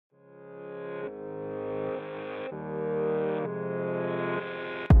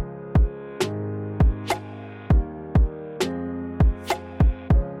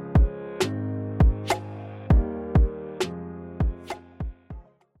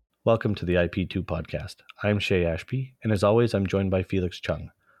Welcome to the IP2 podcast. I'm Shay Ashby, and as always, I'm joined by Felix Chung.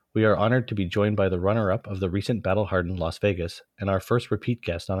 We are honored to be joined by the runner-up of the recent battle-hardened Las Vegas and our first repeat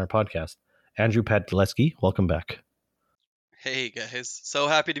guest on our podcast, Andrew Padlesky. Welcome back. Hey guys, so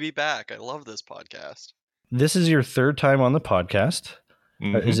happy to be back. I love this podcast. This is your third time on the podcast.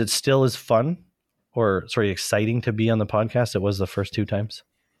 Mm-hmm. Is it still as fun exciting to be on the podcast it was the first two times?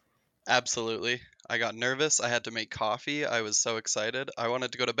 Absolutely. I got nervous. I had to make coffee. I was so excited. I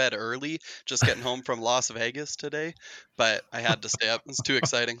wanted to go to bed early, just getting home from Las Vegas today, but I had to stay up. It's too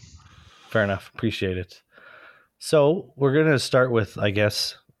exciting. Fair enough. Appreciate it. So we're going to start with, I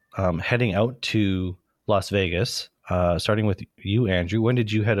guess, heading out to Las Vegas, starting with you, Andrew. When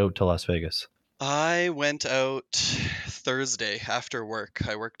did you head out to Las Vegas? I went out Thursday after work.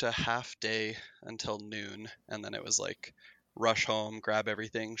 I worked a half day until noon, and then it was like rush home, grab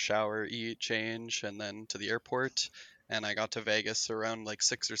everything, shower, eat, change, and then to the airport. And I got to Vegas around like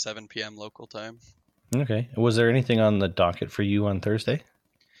 6 or 7 p.m. local time. Okay. Was there anything on the docket for you on Thursday?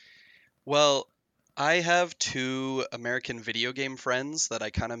 Well, I have two American video game friends that I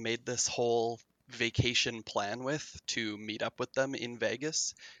kind of made this whole vacation plan with to meet up with them in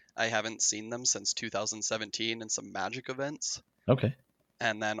Vegas. I haven't seen them since 2017 and some Magic events. Okay.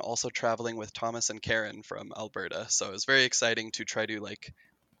 And then also traveling with Thomas and Karen from Alberta. So it was very exciting to try to like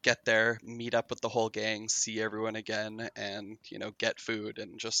get there, meet up with the whole gang, see everyone again, and, get food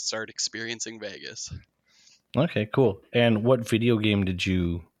and just start experiencing Vegas. Okay, cool. And what video game did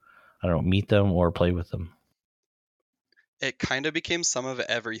you, meet them or play with them? It kind of became some of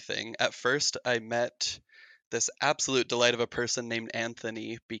everything. At first, I met this absolute delight of a person named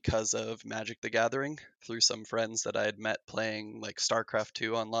Anthony because of Magic the Gathering through some friends that I had met playing like StarCraft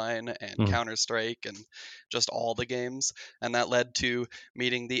 2 online and Counter-Strike and just all the games. And that led to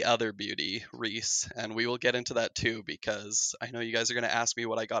meeting the other beauty, Reese. And we will get into that too, because I know you guys are going to ask me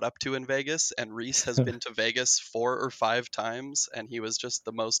what I got up to in Vegas. And Reese has been to Vegas 4 or 5 times. And he was just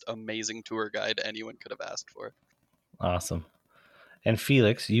the most amazing tour guide anyone could have asked for. Awesome. And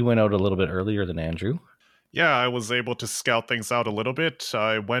Felix, you went out a little bit earlier than Andrew. Yeah, I was able to scout things out a little bit.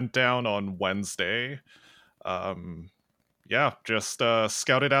 I went down on Wednesday. Just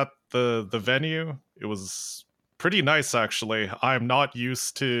scouted out the venue. It was pretty nice, actually. I'm not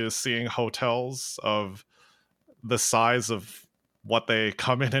used to seeing hotels of the size of what they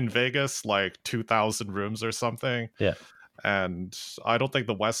come in Vegas, like 2,000 rooms or something. Yeah. And I don't think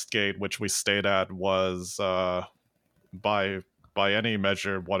the Westgate, which we stayed at, was by any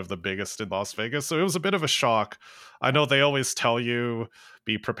measure one of the biggest in Las Vegas. So it was a bit of a shock. I know they always tell you,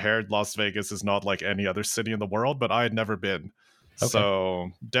 be prepared, Las Vegas is not like any other city in the world, but I had never been. Okay. So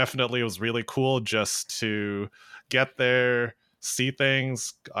definitely it was really cool just to get there, see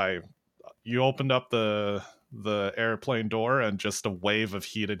things. You opened up the airplane door and just a wave of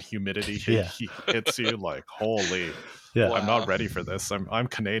heat and humidity hits you like, holy, yeah. I'm not ready for this. I'm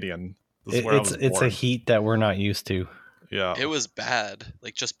Canadian. It's a heat that we're not used to. Yeah, it was bad.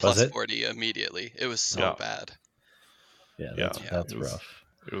 Like just plus 40 immediately. It was so bad. Yeah, that's rough.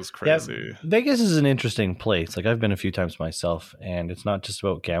 It was crazy. Yeah, Vegas is an interesting place. Like I've been a few times myself, and it's not just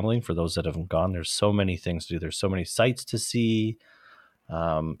about gambling. For those that haven't gone, there's so many things to do. There's so many sights to see,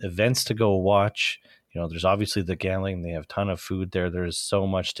 events to go watch. There's obviously the gambling. They have a ton of food there. There's so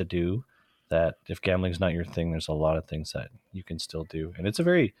much to do that if gambling's not your thing, there's a lot of things that you can still do. And it's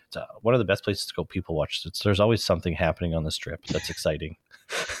one of the best places to go people watch. There's always something happening on the strip that's exciting.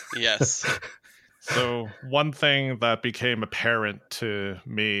 Yes. So one thing that became apparent to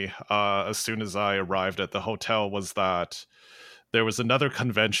me as soon as I arrived at the hotel was that there was another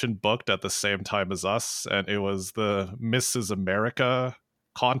convention booked at the same time as us, and it was the Mrs. America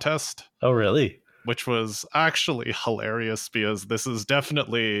contest. Oh, really? Which was actually hilarious because this is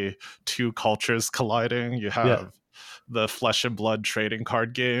definitely two cultures colliding. You have the flesh and blood trading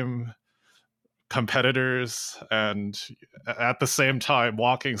card game competitors, and at the same time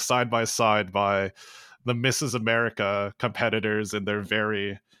walking side by side by the Mrs. America competitors in their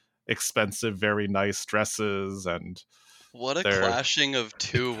very expensive, very nice dresses. And what a clashing of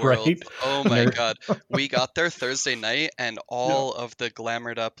two worlds. Right? Oh my God. We got there Thursday night and all of the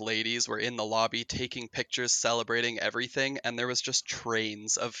glamored up ladies were in the lobby taking pictures, celebrating everything. And there was just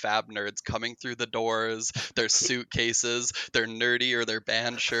trains of fab nerds coming through the doors, their suitcases, their nerdy or their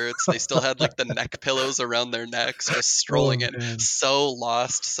band shirts. They still had like the neck pillows around their necks, just strolling in, man. So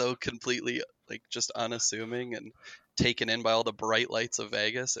lost, so completely like just unassuming and taken in by all the bright lights of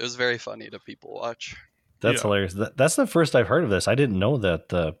Vegas. It was very funny to people watch. That's hilarious. That's the first I've heard of this. I didn't know that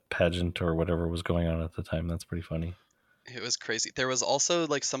the pageant or whatever was going on at the time. That's pretty funny. It was crazy. There was also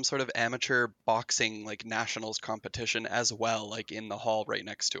like some sort of amateur boxing like nationals competition as well, like in the hall right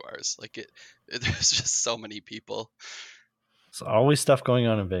next to ours. Like there's just so many people. There's always stuff going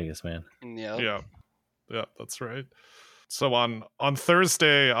on in Vegas, man. Yep. Yeah, yeah, that's right. So on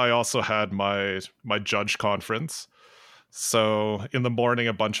Thursday, I also had my judge conference. So in the morning,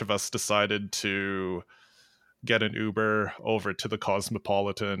 a bunch of us decided to get an Uber over to the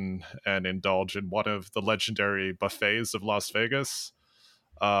Cosmopolitan and indulge in one of the legendary buffets of Las Vegas.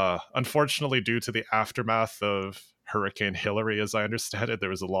 Unfortunately, due to the aftermath of Hurricane Hillary, as I understand it,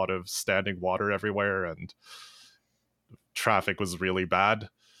 there was a lot of standing water everywhere and traffic was really bad.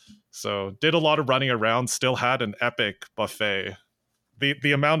 So did a lot of running around, still had an epic buffet.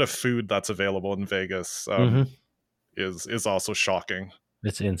 The amount of food that's available in Vegas is also shocking.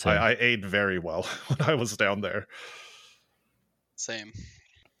 It's insane. I ate very well when I was down there. Same.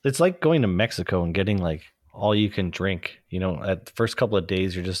 It's like going to Mexico and getting like all you can drink. You know, at the first couple of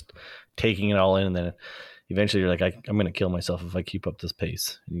days, you're just taking it all in, and then eventually you're like, I'm going to kill myself if I keep up this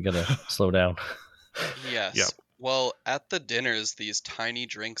pace. You got to slow down. Yes. Yep. Well, at the dinners, these tiny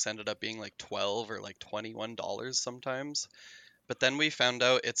drinks ended up being like 12 or like $21 sometimes. But then we found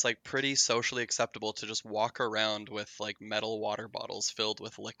out it's like pretty socially acceptable to just walk around with like metal water bottles filled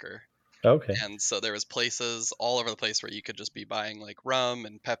with liquor. Okay. And so there was places all over the place where you could just be buying like rum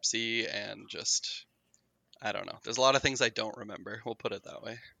and Pepsi and just I don't know. There's a lot of things I don't remember. We'll put it that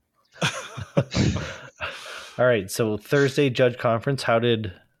way. All right. So Thursday judge conference, how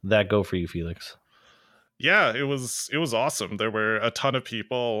did that go for you, Felix? Yeah, it was awesome. There were a ton of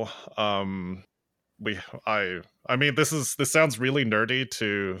people. I mean, this sounds really nerdy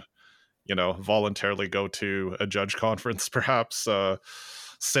to, voluntarily go to a judge conference, perhaps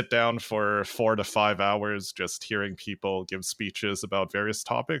sit down for 4 to 5 hours just hearing people give speeches about various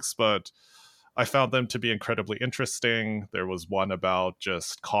topics, but I found them to be incredibly interesting. There was one about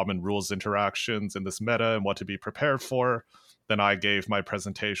just common rules interactions in this meta and what to be prepared for. Then I gave my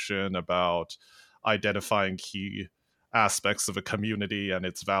presentation about identifying key aspects of a community and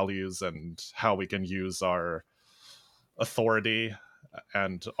its values and how we can use our authority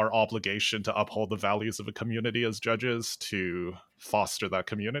and our obligation to uphold the values of a community as judges to foster that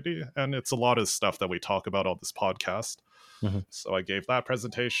community. And it's a lot of stuff that we talk about on this podcast. Mm-hmm. So I gave that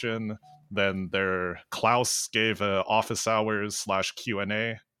presentation. Then Klaus gave a office hours /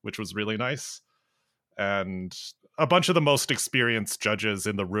 Q&A, which was really nice. And a bunch of the most experienced judges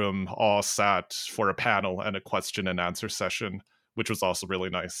in the room all sat for a panel and a question and answer session, which was also really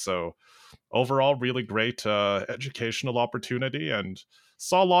nice. So overall, really great educational opportunity, and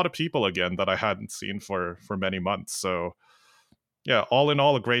saw a lot of people again that I hadn't seen for many months. So yeah, all in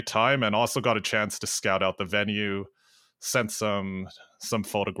all, a great time, and also got a chance to scout out the venue, sent some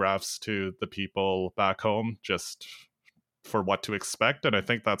photographs to the people back home just for what to expect. And I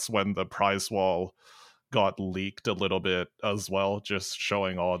think that's when the prize wall got leaked a little bit as well, just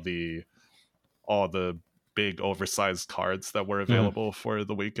showing all the big oversized cards that were available for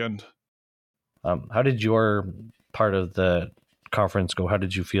the weekend. How did your part of the conference go? How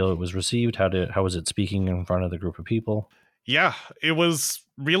did you feel it was received? How was it speaking in front of the group of people? Yeah, it was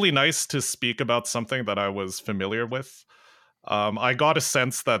really nice to speak about something that I was familiar with. I got a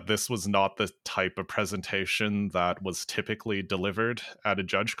sense that this was not the type of presentation that was typically delivered at a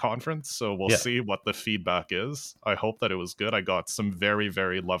judge conference, so we'll see what the feedback is. I hope that it was good. I got some very,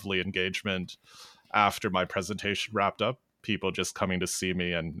 very lovely engagement after my presentation wrapped up. People just coming to see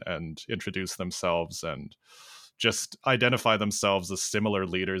me and introduce themselves and just identify themselves as similar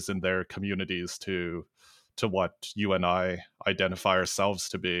leaders in their communities to what you and I identify ourselves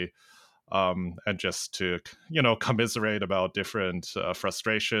to be. And just to, commiserate about different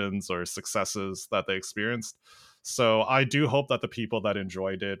frustrations or successes that they experienced. So I do hope that the people that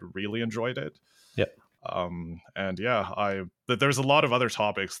enjoyed it really enjoyed it. Yep. And yeah, there's a lot of other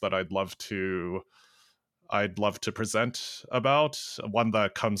topics that I'd love to present about. One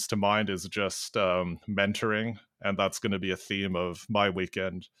that comes to mind is just mentoring, and that's going to be a theme of my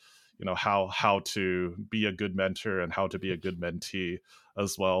weekend. How to be a good mentor and how to be a good mentee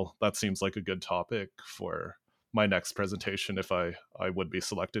as well. That seems like a good topic for my next presentation if I would be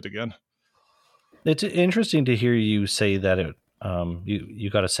selected again. It's interesting to hear you say that it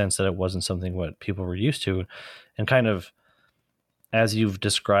you got a sense that it wasn't something what people were used to, and kind of as you've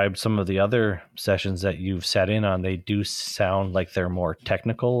described some of the other sessions that you've sat in on, they do sound like they're more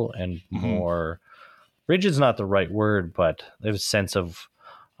technical and more rigid's not the right word, but there's a sense of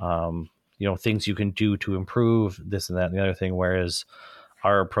things you can do to improve this and that and the other thing, whereas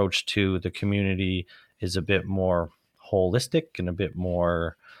our approach to the community is a bit more holistic and a bit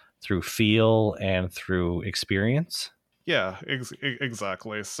more through feel and through experience. Yeah,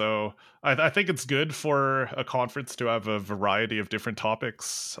 exactly. So I think it's good for a conference to have a variety of different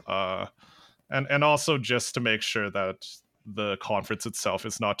topics, and also just to make sure that the conference itself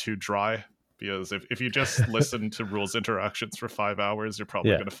is not too dry. Because if you just listen to rules interactions for 5 hours, you're probably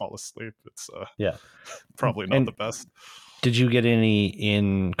Yeah. going to fall asleep. It's Yeah. probably not the And best. did you get any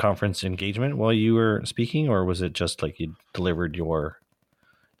in conference engagement while you were speaking, or was it just like you delivered your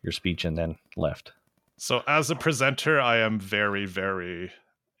speech and then left? So as a presenter, I am very, very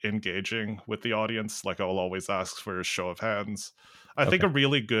engaging with the audience. Like I'll always ask for a show of hands. I think Okay. a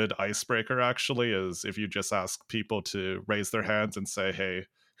really good icebreaker actually is if you just ask people to raise their hands and say, hey,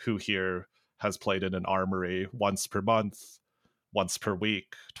 who here has played in an armory once per month, once per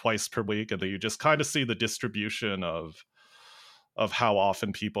week, twice per week, and then you just kind of see the distribution of how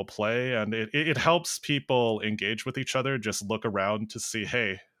often people play, and it helps people engage with each other. Just look around to see,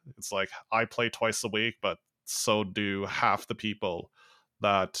 hey, it's like I play twice a week, but so do half the people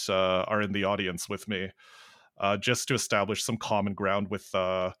that are in the audience with me, just to establish some common ground with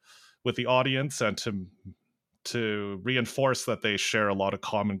the audience, and to reinforce that they share a lot of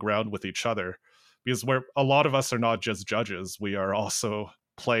common ground with each other, because we're a lot of us are not just judges, we are also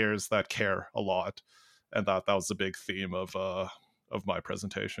players that care a lot, and that was a big theme of my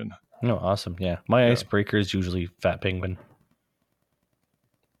presentation. No, awesome. Yeah. My Yeah, icebreaker is usually Fat Penguin.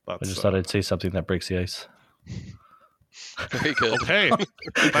 I that's just thought I'd say something that breaks the ice. Very good. okay.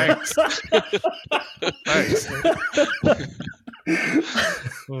 Thanks. Thanks.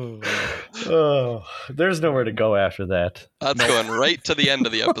 Oh, there's nowhere to go after that. That's going right to the end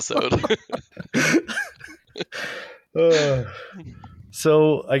of the episode.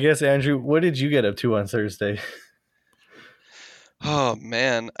 So I guess, Andrew, what did you get up to on Thursday? Oh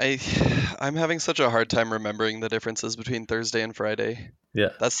man, I'm having such a hard time remembering the differences between Thursday and Friday. Yeah.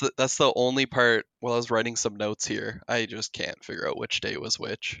 That's the only part. While I was writing some notes here, I just can't figure out which day was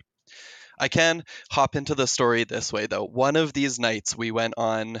which. I can hop into the story this way though. One of these nights we went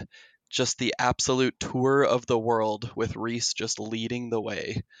on just the absolute tour of the world with Reese just leading the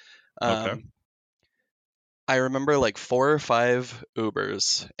way. Okay. Um, I remember like 4 or 5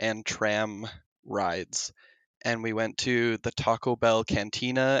 Ubers and tram rides, and we went to the Taco Bell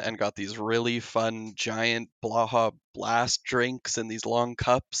cantina and got these really fun giant Blaha Blast drinks in these long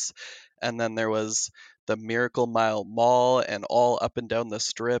cups. And then there was the Miracle Mile Mall and all up and down the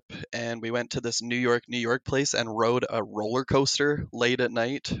strip. And we went to this New York place and rode a roller coaster late at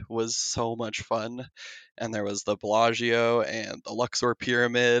night. It was so much fun. And there was the Bellagio and the Luxor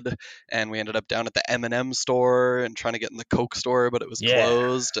Pyramid, and we ended up down at the M&M store and trying to get in the Coke store, but it was Yeah.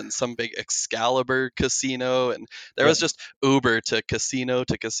 closed, and some big Excalibur casino, and there Yep. was just Uber to casino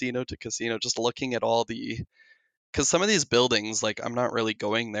to casino to casino, just looking at all the, because some of these buildings, like I'm not really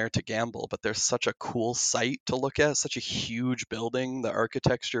going there to gamble, but there's such a cool site to look at, such a huge building, the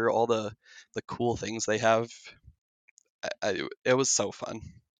architecture, all the cool things they have. It was so fun.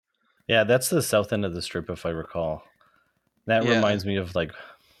 Yeah, that's the south end of the strip, if I recall. That Yeah. reminds me of, like,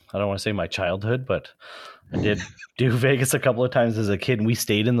 I don't want to say my childhood, but I did do Vegas a couple of times as a kid, and we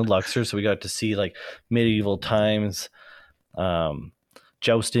stayed in the Luxor, so we got to see like medieval times, um,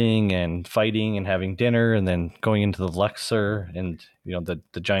 jousting and fighting and having dinner, and then going into the Luxor and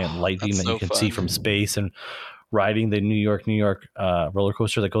the giant Oh, light beam that's that you so can see from fun. space, and riding the New York roller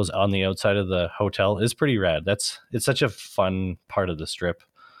coaster that goes on the outside of the hotel is pretty rad. It's such a fun part of the strip.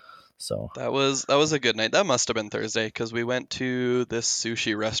 So That was a good night. That must have been Thursday because we went to this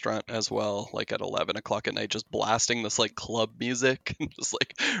sushi restaurant as well, like at 11 o'clock at night, just blasting this like club music and just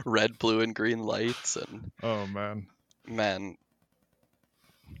like red, blue, and green lights. And Oh man. man,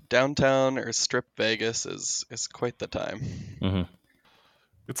 downtown or Strip Vegas is quite the time. mhm.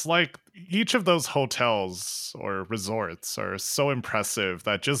 It's like each of those hotels or resorts are so impressive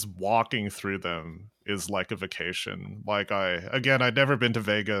that just walking through them is like a vacation. Like I'd never been to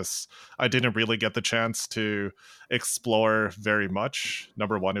Vegas. I didn't really get the chance to explore very much.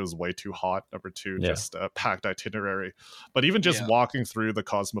 Number one, it was way too hot. Number two, Yeah. just a packed itinerary. But even just Yeah. walking through the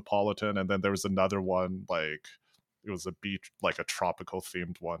Cosmopolitan, and then there was another one, like it was a beach, like a tropical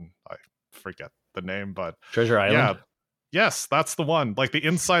themed one. I forget the name, but Treasure yeah. Island. Yes, that's the one. Like the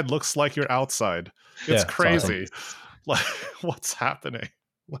inside looks like your outside. It's Yeah, it's awesome. crazy. Nice. Like what's happening?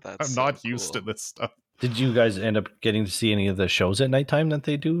 That's I'm so not used to cool. this stuff. Did you guys end up getting to see any of the shows at nighttime that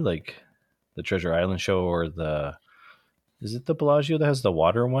they do, like the Treasure Island show, or is it the Bellagio that has the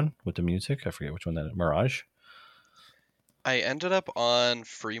water one with the music? I forget which one that is. Mirage. I ended up on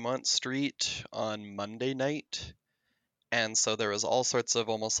Fremont Street on Monday night. And so there was all sorts of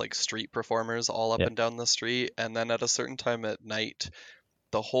almost like street performers all up Yeah. and down the street. And then at a certain time at night,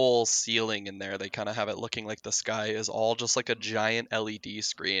 the whole ceiling in there, they kind of have it looking like the sky is all just like a giant LED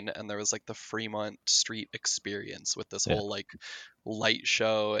screen, and there was like the Fremont Street experience with this Yeah. whole like light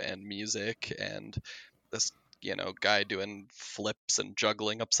show and music and this guy doing flips and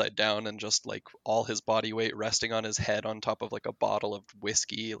juggling upside down and just like all his body weight resting on his head on top of like a bottle of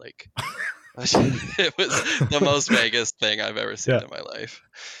whiskey. Like it was the most Vegas thing I've ever seen Yeah. in my life.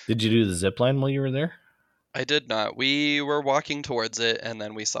 Did you do the zip line while you were there? I did not. We were walking towards it, and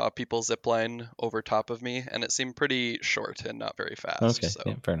then we saw people zip line over top of me, and it seemed pretty short and not very fast, Okay. so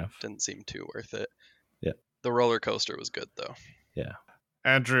Yeah, fair enough. didn't seem too worth it. Yeah. The roller coaster was good though. Yeah.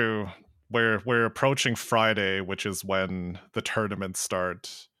 Andrew, we're approaching Friday, which is when the tournaments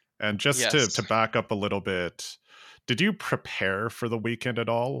start. And just Yes. to back up a little bit, did you prepare for the weekend at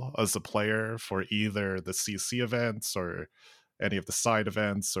all as a player for either the CC events or any of the side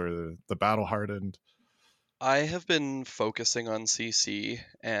events or the Battle Hardened? I have been focusing on CC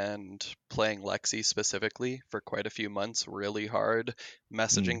and playing Lexi specifically for quite a few months, really hard,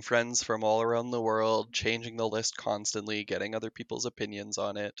 messaging friends from all around the world, changing the list constantly, getting other people's opinions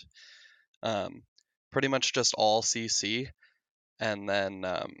on it. Um, Pretty much just all CC. And then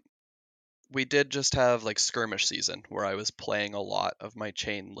we did just have like skirmish season where I was playing a lot of my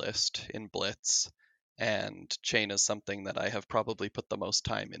chain list in Blitz, and chain is something that I have probably put the most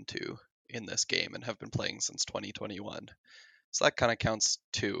time into in this game and have been playing since 2021. So that kind of counts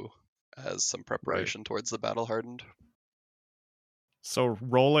too as some Right. preparation towards the battle hardened. So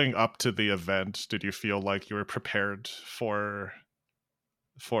rolling up to the event, did you feel like you were prepared for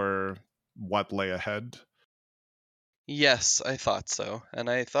what lay ahead? Yes, I thought so. And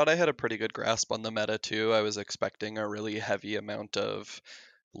I thought I had a pretty good grasp on the meta too. I was expecting a really heavy amount of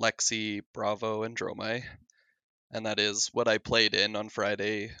Lexi, Bravo, and Dromai. And that is what I played in on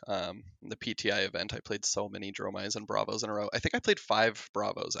Friday. The PTI event, I played so many Dromais and Bravos in a row. I think I played 5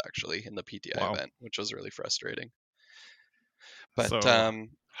 Bravos actually in the PTI Wow. event, which was really frustrating. But So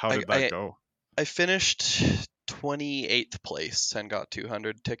how I, did that I go? I finished 28th place and got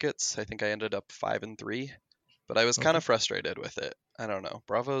 200 tickets. I think I ended up 5-3, but I was kind Okay. of frustrated with it. I don't know.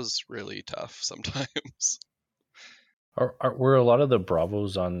 Bravo's really tough sometimes. Were a lot of the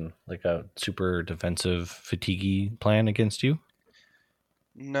Bravos on like a super defensive fatigue plan against you?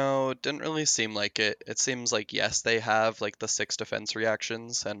 No, it didn't really seem like it. It seems like yes, they have like the 6 defense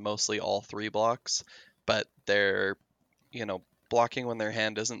reactions and mostly all 3 blocks, but they're, blocking when their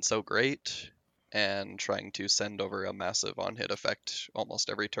hand isn't so great and trying to send over a massive on-hit effect almost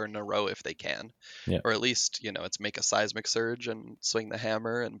every turn in a row if they can. Yeah. Or at least, it's make a seismic surge and swing the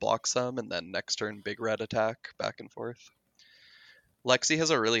hammer and block some, and then next turn big red attack back and forth. Lexi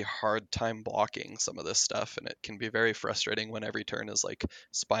has a really hard time blocking some of this stuff, and it can be very frustrating when every turn is like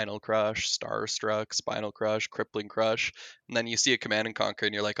Spinal Crush, Starstruck, Spinal Crush, Crippling Crush, and then you see a Command and Conquer,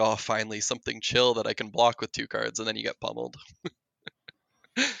 and you're like, oh, finally something chill that I can block with 2 cards, and then you get pummeled.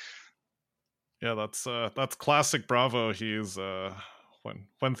 Yeah, that's classic Bravo. He's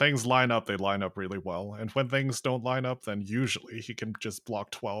when things line up, they line up really well, and when things don't line up, then usually he can just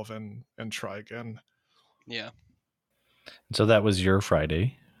block 12 and try again. Yeah. So that was your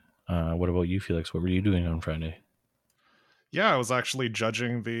Friday. What about you, Felix? What were you doing on Friday? Yeah, I was actually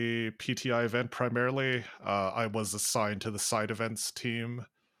judging the PTI event primarily. I was assigned to the side events team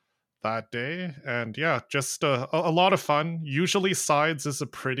that day, and yeah, just a lot of fun. Usually, sides is a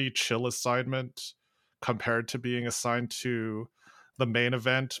pretty chill assignment compared to being assigned to the main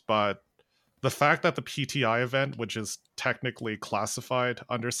event, but the fact that the PTI event, which is technically classified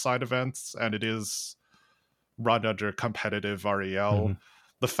under side events, and it is run under competitive REL,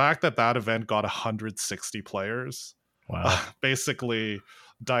 the fact that that event got 160 players Wow. basically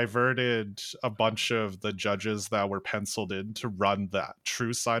diverted a bunch of the judges that were penciled in to run that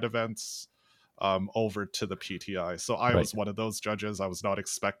true side events over to the PTI. So I was one of those judges. I was not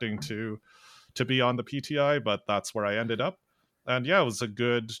expecting to be on the PTI, but that's where I ended up. And yeah, it was a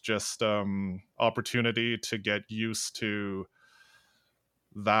good just opportunity to get used to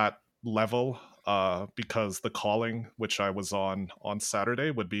that level because the calling which I was on Saturday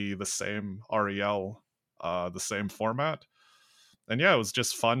would be the same REL, the same format. And yeah, it was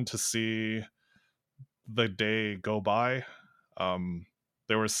just fun to see the day go by. Um,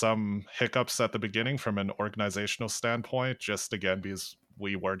 there were some hiccups at the beginning from an organizational standpoint, just again because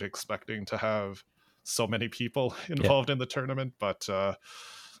we weren't expecting to have so many people involved in the tournament, but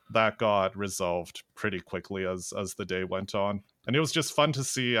that got resolved pretty quickly as the day went on. And it was just fun to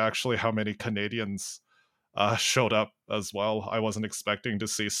see actually how many Canadians showed up as well. I wasn't expecting to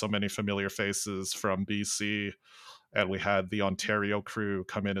see so many familiar faces from BC, and we had the Ontario crew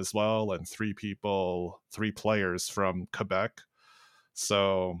come in as well, and 3 players from Quebec.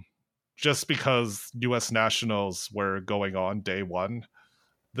 So just because US Nationals were going on day one,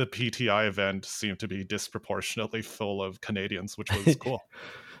 the PTI event seemed to be disproportionately full of Canadians, which was cool.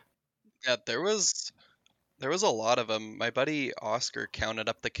 Yeah, there was a lot of them. My buddy Oscar counted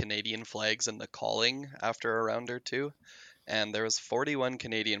up the Canadian flags in the calling after a round or two, and there was 41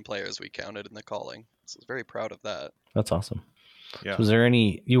 Canadian players we counted in the calling. So I was very proud of that. That's awesome. So Yeah. was there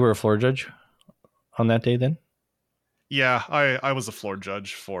you were a floor judge on that day then? Yeah, I was a floor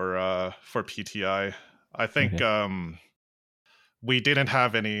judge for PTI. I think Okay. we didn't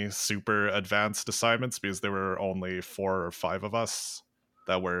have any super advanced assignments because there were only 4 or 5 of us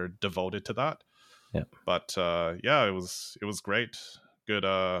that were devoted to that. Yeah. But yeah, it was great. Good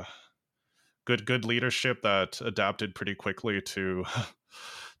good leadership that adapted pretty quickly to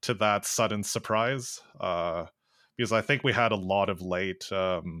to that sudden surprise. Because I think we had a lot of late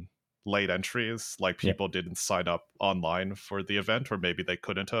entries, like Yeah. people didn't sign up online for the event, or maybe they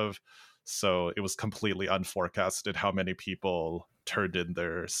couldn't have. So it was completely unforecasted how many people turned in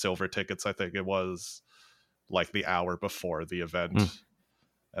their silver tickets. I think it was like the hour before the event, Mm.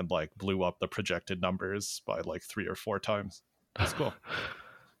 and like blew up the projected numbers by like 3 or 4 times. It was cool.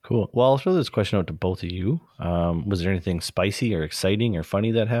 Cool. Well, I'll throw this question out to both of you. Was there anything spicy or exciting or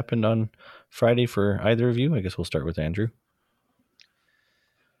funny that happened on Friday for either of you? I guess we'll start with Andrew.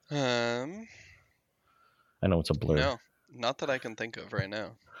 Um, I know it's a blur. no, not that I can think of right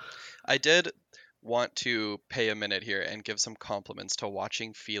now. I did want to pay a minute here and give some compliments to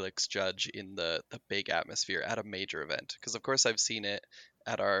watching Felix judge in the big atmosphere at a major event. Because of course I've seen it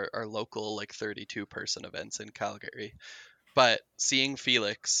at our local like 32 person events in Calgary. But seeing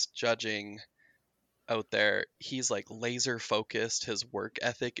Felix judging out there, he's like laser focused. His work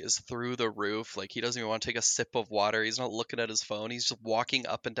ethic is through the roof. Like he doesn't even want to take a sip of water. He's not looking at his phone. He's just walking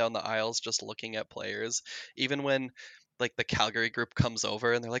up and down the aisles, just looking at players. Even when like the Calgary group comes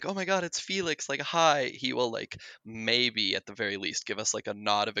over and they're like, "Oh my God, it's Felix!" Like, hi. He will like maybe at the very least give us like a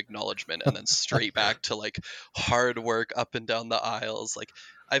nod of acknowledgement and then straight back to like hard work up and down the aisles. Like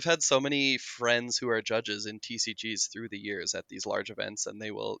I've had so many friends who are judges in TCGs through the years at these large events, and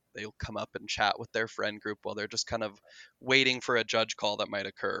they'll come up and chat with their friend group while they're just kind of waiting for a judge call that might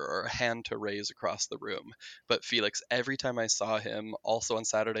occur or a hand to raise across the room. But Felix, every time I saw him, also on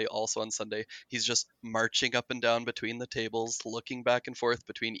Saturday, also on Sunday, he's just marching up and down between the tables, looking back and forth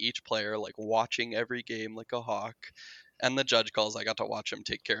between each player, like watching every game like a hawk. And the judge calls, I got to watch him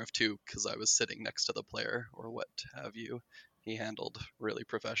take care of too because I was sitting next to the player or what have you. He handled really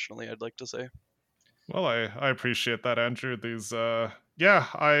professionally, I'd like to say. Well, I appreciate that, Andrew. These yeah,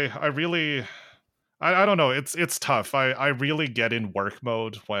 I really I don't know, it's tough. I really get in work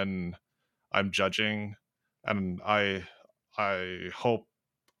mode when I'm judging, and I hope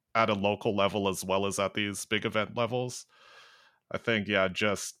at a local level as well as at these big event levels. I think yeah,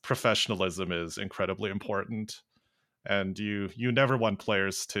 just professionalism is incredibly important, and you never want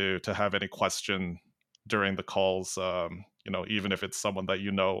players to have any question during the calls, even if it's someone that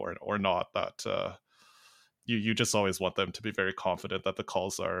you know or not, that you just always want them to be very confident that the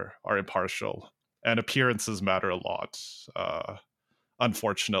calls are impartial, and appearances matter a lot,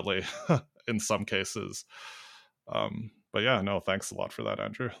 unfortunately, in some cases. But yeah, no, thanks a lot for that,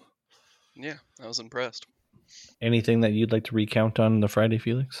 Andrew. Yeah, I was impressed. Anything that you'd like to recount on the Friday,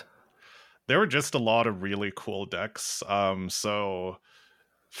 Felix? There were just a lot of really cool decks. So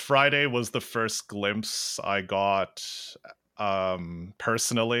Friday was the first glimpse I got,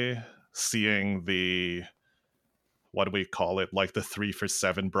 personally, seeing the, what do we call it, like the 3 for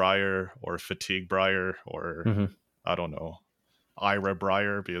 7 Briar or Fatigue Briar, or Mm-hmm. I don't know, Ira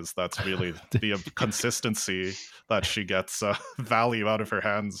Briar, because that's really the consistency that she gets value out of her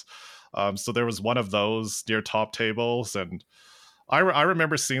hands. So there was one of those near top tables, and I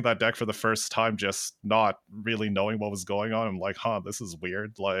remember seeing that deck for the first time, just not really knowing what was going on. I'm like, huh, this is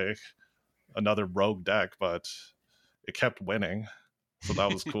weird, like another rogue deck, but it kept winning. So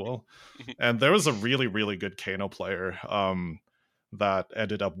that was cool. And there was a really, really good Kano player that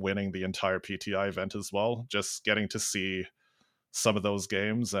ended up winning the entire PTI event as well, just getting to see some of those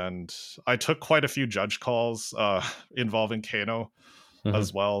games. And I took quite a few judge calls involving Kano Mm-hmm.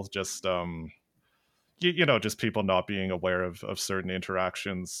 as well, just just people not being aware of certain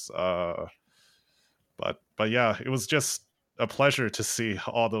interactions, but yeah, it was just a pleasure to see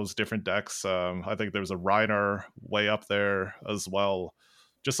all those different decks. I think there was a Reiner way up there as well.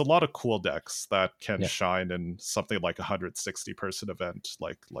 Just a lot of cool decks that can Yeah. shine in something like a 160-person event,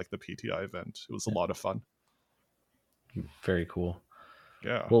 like the PTI event. It was a Yeah. lot of fun. Very cool.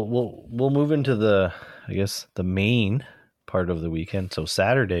 Yeah. Well, we'll move into I guess the main part of the weekend. So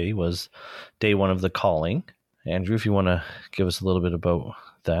Saturday was day one of the calling, Andrew, if you want to give us a little bit about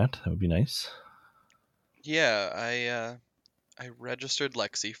that, that would be nice. Yeah, I registered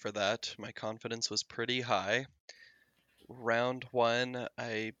Lexi for that. My confidence was pretty high. Round 1,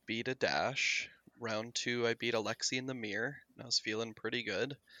 I beat a dash. Round 2, I beat a Lexi in the mirror. And I was feeling pretty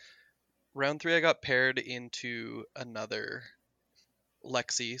good. Round 3, I got paired into another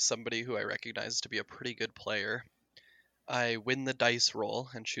Lexi, somebody who I recognize to be a pretty good player. I win the dice roll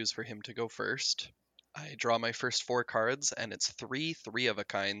and choose for him to go first. I draw my first 4 cards, and it's 3 of a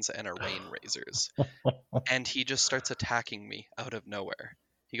kinds and a rain razors. And he just starts attacking me out of nowhere.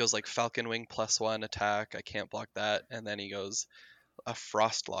 He goes like Falcon Wing +1 attack. I can't block that. And then he goes a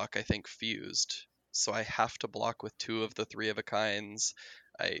Frostlock, I think, fused. So I have to block with 2 of the 3 of a kinds.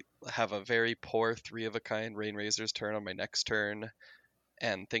 I have a very poor 3 of a kind Rain Razor's turn on my next turn,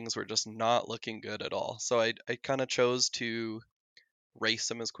 and things were just not looking good at all. So I kind of chose to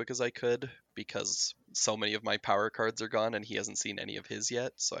race him as quick as I could because so many of my power cards are gone and he hasn't seen any of his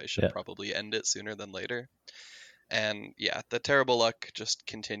yet. So I should Yeah. probably end it sooner than later. And yeah, the terrible luck just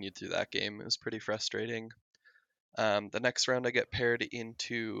continued through that game. It was pretty frustrating. The next round, I get paired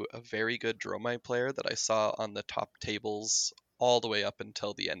into a very good Dromai player that I saw on the top tables all the way up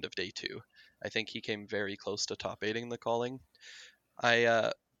until the end of day 2. I think he came very close to top 8ing the calling.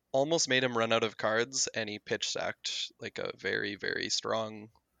 I almost made him run out of cards, and he pitch stacked like a very, very strong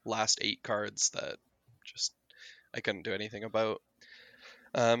last 8 cards that just I couldn't do anything about.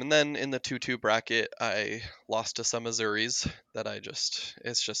 And then in the 2-2 bracket, I lost to some Azuris that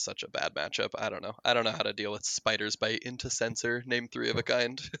it's just such a bad matchup. I don't know. I don't know how to deal with Spider's Bite into Sensor, name 3 of a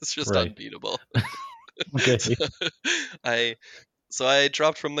kind. It's just Right. unbeatable. Okay. I so I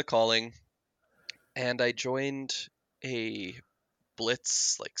dropped from the calling and I joined a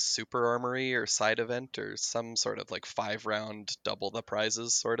Blitz like super armory or side event or some sort of like 5-round double the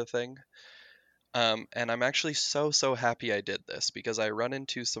prizes sort of thing. And I'm actually so happy I did this because I run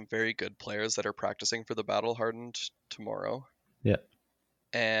into some very good players that are practicing for the Battle Hardened tomorrow. Yeah.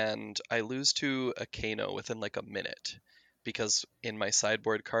 And I lose to a Kano within like a minute because in my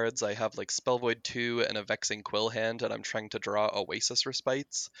sideboard cards I have like Spell Void 2 and a Vexing Quill hand, and I'm trying to draw Oasis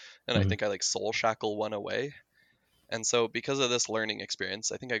Respites, and I Mhm. think I like Soul Shackle one away. And so because of this learning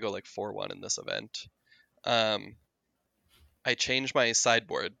experience, I think I go like 4-1 in this event. I changed my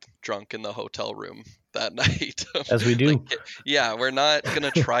sideboard drunk in the hotel room that night. As we Like, do. yeah, we're not gonna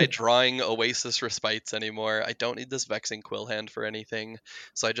try drawing Oasis Respites anymore. I don't need this Vexing Quill hand for anything,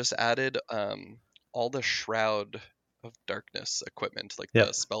 so I just added all the Shroud of Darkness equipment, like Yeah.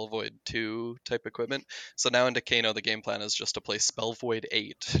 the Spell Void 2 type equipment. So now in Decano, the game plan is just to play Spell Void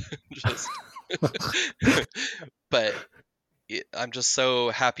 8. Just, but I'm just so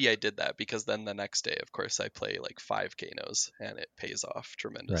happy I did that because then the next day, of course, I play like 5 Kanos and it pays off Right.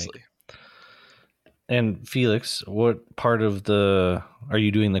 tremendously. And Felix, what part of are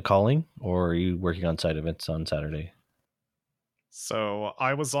you doing the calling, or are you working on side events on Saturday? So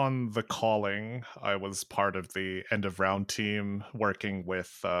I was on the calling. I was part of the end of round team working with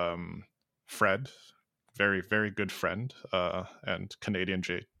Fred, very, very good friend, and Canadian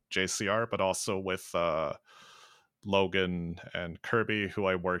JCR, but also with Logan and Kirby, who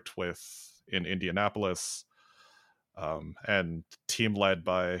I worked with in Indianapolis, and team led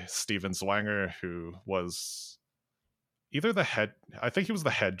by Steven Zwanger, who was either I think he was the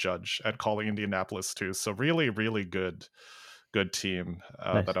head judge at Calling Indianapolis too. So really, really good team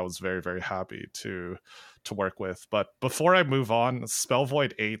Nice. that I was very, very happy to work with. But before I move on, Spell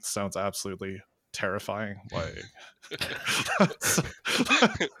Void 8 sounds absolutely terrifying. Like that's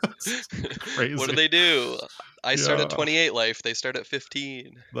crazy. What do they do? I start at Yeah, 28 life. They start at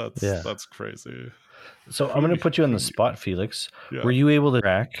 15. Yeah. that's crazy. So I'm going to put you on the spot, Felix. Yeah. Were you able to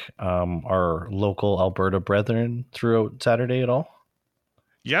track our local Alberta brethren throughout Saturday at all?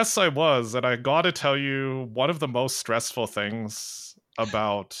 Yes, I was. And I got to tell you, one of the most stressful things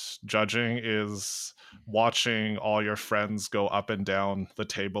about judging is watching all your friends go up and down the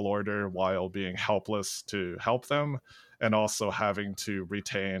table order while being helpless to help them, and also having to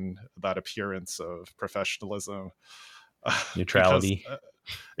retain that appearance of professionalism. Because Neutrality.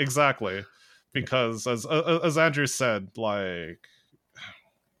 exactly, because as Andrew said, like,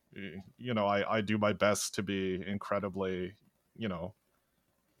 I do my best to be incredibly,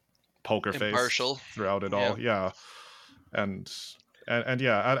 poker face Impartial. throughout it Yeah. all. Yeah. And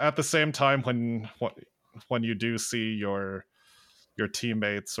yeah, at the same time, when you do see your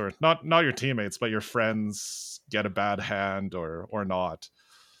teammates, or not your teammates but your friends, get a bad hand or not,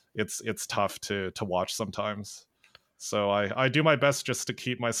 it's tough to watch sometimes. So I do my best just to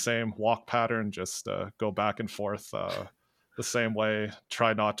keep my same walk pattern, just go back and forth the same way,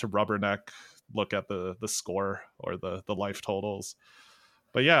 try not to rubberneck look at the score or the life totals.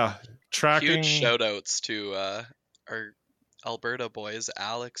 But yeah, Huge tracking. shout outs to our Alberta boys,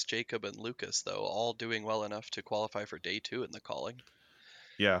 Alex, Jacob, and Lucas, though, all doing well enough to qualify for day 2 in the calling.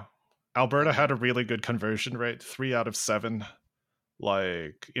 Yeah, I Alberta had mean, a really good conversion rate, 3 out of 7,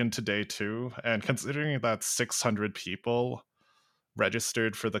 like into day 2, and considering that 600 people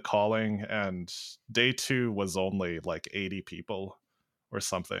registered for the calling and day 2 was only like 80 people or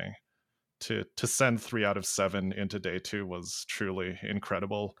something, to send 3 out of 7 into day 2 was truly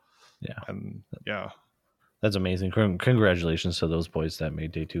incredible. Yeah, And yeah, that's amazing. Congratulations to those boys that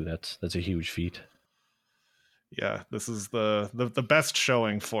made day 2. That's a huge feat. yeah, this is the best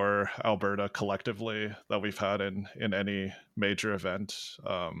showing for Alberta collectively that we've had in any major event,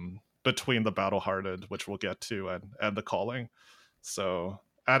 between the Battle Hearted, which we'll get to, and the calling. So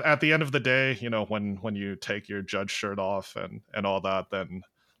at the end of the day, when you take your judge shirt off and all that, then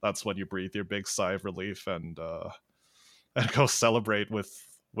that's when you breathe your big sigh of relief and go celebrate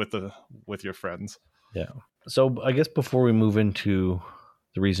with your friends. Yeah. So I guess before we move into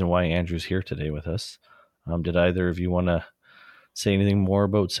the reason why Andrew's here today with us, did either of you want to say anything more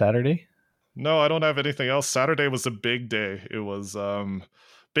about Saturday? No, I don't have anything else. Saturday was a big day. It was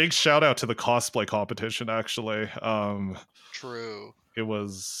big shout out to the cosplay competition actually. true. It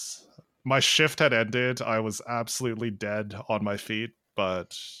was my shift had ended. I was absolutely dead on my feet,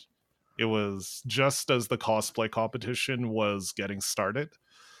 but it was just as the cosplay competition was getting started.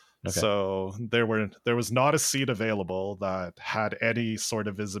 Okay. So there was not a seat available that had any sort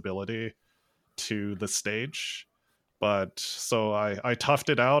of visibility to the stage. But so I toughed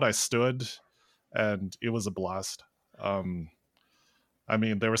it out. I stood, and it was a blast. I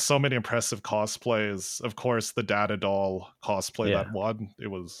mean, there were so many impressive cosplays. Of course, the Data Doll cosplay Yeah. that won. It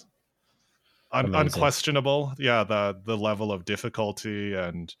was Amazing. unquestionable. Yeah, the level of difficulty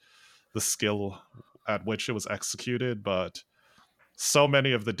and the skill at which it was executed, but so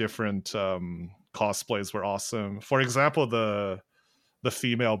many of the different cosplays were awesome. For example, the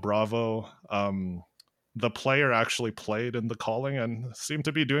female Bravo, the player actually played in the calling and seemed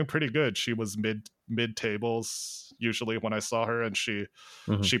to be doing pretty good. She was mid tables usually when I saw her, and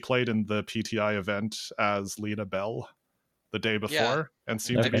Mhm. she played in the PTI event as Lena Bell the day Yeah, before and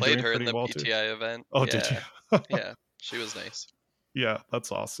seemed I to be Okay. played doing her in pretty the well too. PTI event. Oh, did you? Yeah, yeah, she was nice. Yeah,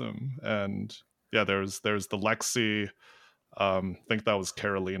 that's awesome. And yeah, there's the Lexi. I think that was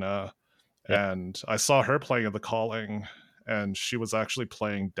Carolina, Yep. and I saw her playing in the calling, and she was actually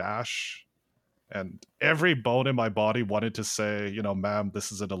playing Dash. And every bone in my body wanted to say, ma'am, this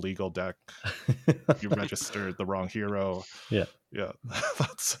is an illegal deck. You registered the wrong hero. Yeah. Yeah,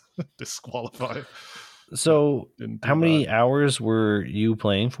 that's disqualified. But So didn't how do that. many hours were you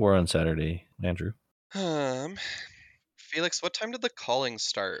playing for on Saturday, Andrew? Um, Felix, what time did the calling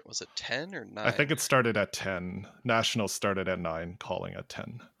start? Was it 10 or I think 9? it started at 10. National started at 9, calling at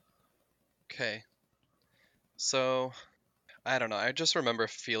 10. Okay. So, I don't know. I just remember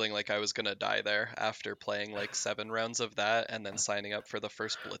feeling like I was gonna die there after playing like 7 rounds of that and then signing up for the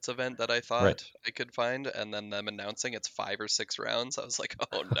first Blitz event that I Right. thought I could find, and then them announcing it's 5 or 6 rounds. I was like,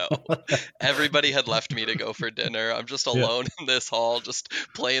 oh no. Everybody had left me to go for dinner. I'm just Yeah. alone in this hall, just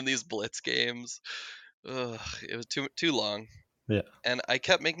playing these Blitz games. Ugh, it was too long. Yeah. And I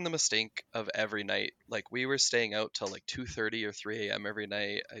kept making the mistake of every night. Like we were staying out till like 2:30 or 3 a.m. every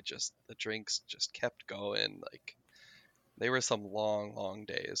night. The drinks just kept going. Like they were some long, long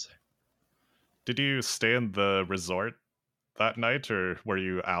days. Did you stay in the resort that night, or were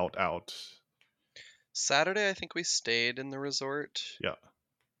you out? Saturday, I think we stayed in the resort. Yeah.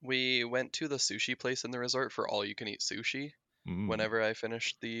 We went to the sushi place in the resort for all you can eat sushi Mm. whenever I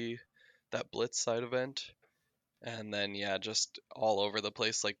finished the that Blitz side event. And then yeah, just all over the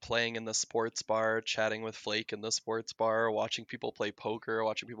place, like playing in the sports bar, chatting with Flake in the sports bar, watching people play poker,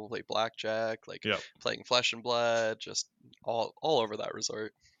 watching people play blackjack, like Yeah. playing Flesh and Blood, just all over that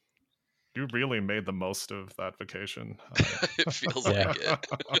resort. You really made the most of that vacation. It feels Yeah. like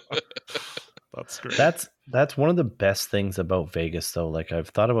it. That's great. That's one of the best things about Vegas though. Like I've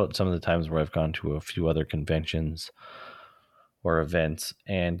thought about some of the times where I've gone to a few other conventions or events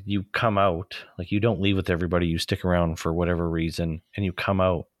and you come out, like you don't leave with everybody, you stick around for whatever reason and you come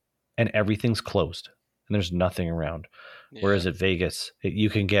out and everything's closed and there's nothing around. Yeah, Whereas at Vegas, you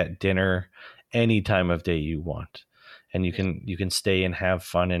can get dinner any time of day you want. And yeah. you can stay and have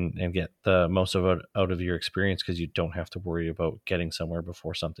fun and get the most of it out of your experience because you don't have to worry about getting somewhere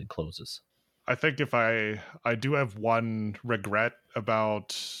before something closes. I think if I do have one regret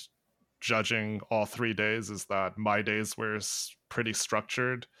about judging all 3 days is that my days were pretty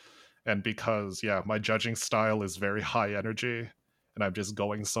structured, and because yeah, my judging style is very high energy, and I'm just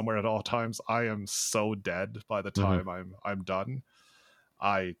going somewhere at all times, I am so dead by the time I'm done.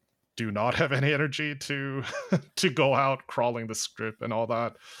 I do not have any energy to to go out crawling the strip and all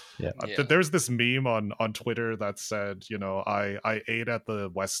that. Yeah. There's this meme on Twitter that said, I ate at the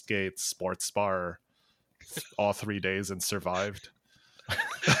Westgate Sports Bar all 3 days and survived.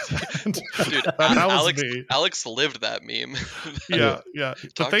 Dude, that was me. Alex lived that meme. Yeah.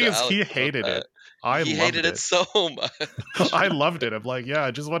 The thing is, he Alex hated about it. I He loved hated it so much. I loved it. I'm like, yeah,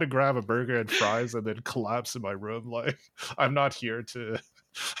 I just want to grab a burger and fries and then collapse in my room. Like, I'm not here to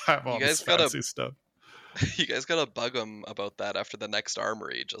have all this fancy stuff. You guys gotta bug him about that after the next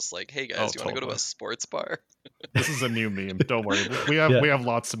armory. Just like, hey guys, you want to go to a sports bar? This is a new meme. Don't worry, we have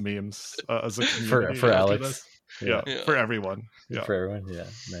lots of memes as a community for Alex. Yeah, for everyone. Yeah, for everyone. Yeah,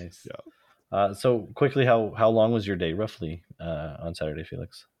 nice. Yeah. So quickly, how long was your day roughly on Saturday,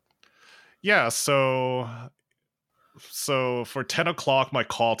 Felix? Yeah, so for 10 o'clock, my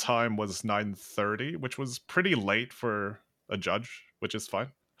call time was 9:30, which was pretty late for a judge, which is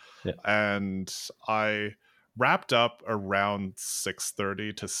fine. Yeah. And I wrapped up around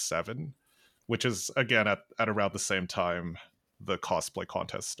 6:30 to 7, which is again at around the same time the cosplay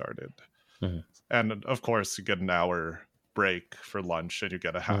contest started. And of course, you get an hour break for lunch, and you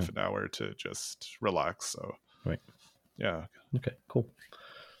get a half an hour to just relax. So, yeah. Okay, cool.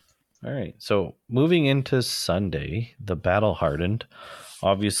 All right. So moving into Sunday, the battle hardened.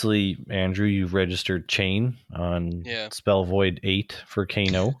 Obviously, Andrew, you've registered Chain on Spell Void 8 for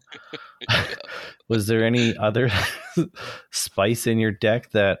Kano. Was there any other spice in your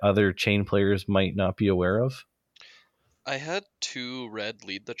deck that other Chain players might not be aware of? I had 2 red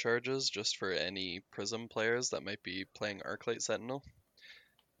lead the charges just for any Prism players that might be playing Arclight Sentinel.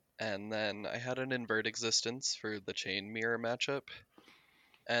 And then I had an Invert Existence for the Chain Mirror matchup.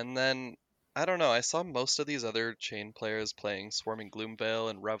 And then, I don't know, I saw most of these other Chain players playing Swarming Gloomveil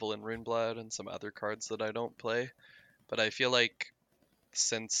and Revel and Runeblood and some other cards that I don't play. But I feel like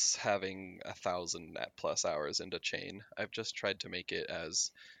since having 1,000 net plus hours into Chain, I've just tried to make it as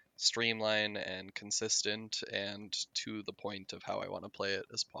streamlined and consistent and to the point of how I want to play it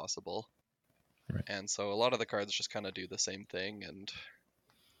as possible. Right. And so a lot of the cards just kind of do the same thing, and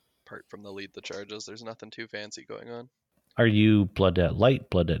apart from the lead the charges, there's nothing too fancy going on. Are you Blood Debt Light,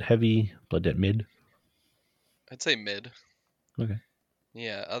 Blood Debt Heavy, Blood Debt Mid? I'd say mid. Okay.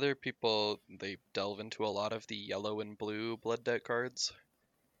 Yeah, other people, they delve into a lot of the yellow and blue Blood Debt cards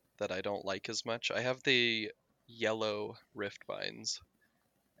that I don't like as much. I have the yellow Rift Binds,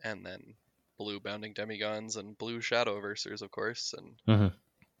 and then blue Bounding Demigons and blue Shadowversers, of course, and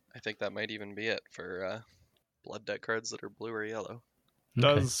I think that might even be it for Blood Debt cards that are blue or yellow.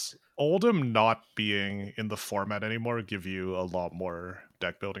 Does Oldhim not being in the format anymore give you a lot more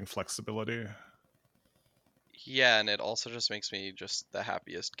deck building flexibility? Yeah, and it also just makes me just the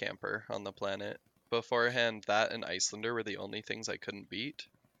happiest camper on the planet. Beforehand, that and Icelander were the only things I couldn't beat.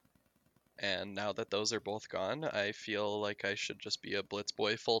 And now that those are both gone, I feel like I should just be a Blitz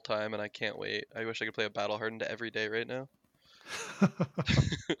boy full time, and I can't wait. I wish I could play a Battle Hardened every day right now.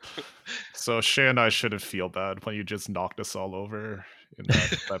 So Shay and I shouldn't feel bad when you just knocked us all over in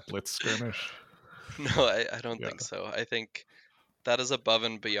that Blitz skirmish. No, I don't think so. I think that is above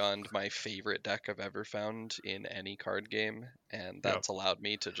and beyond my favorite deck I've ever found in any card game, and that's allowed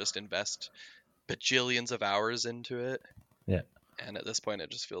me to just invest bajillions of hours into it. Yeah. And at this point,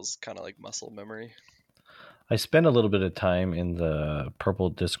 it just feels kind of like muscle memory. I spent a little bit of time in the Purple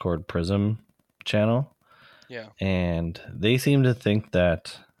Discord Prism channel. Yeah. And they seem to think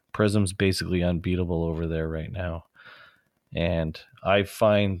that Prism's basically unbeatable over there right now. And I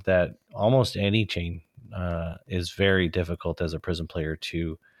find that almost any chain is very difficult as a Prism player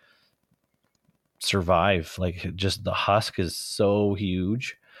to survive. Like, just the husk is so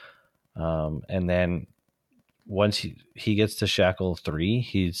huge. And then once he gets to Shackle 3,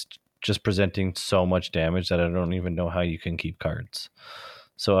 he's just presenting so much damage that I don't even know how you can keep cards.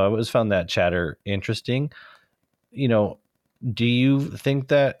 So I always found that chatter interesting. You know, do you think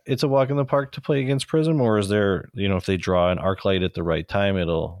that it's a walk in the park to play against Prism, or is there, you know, if they draw an Arclight at the right time,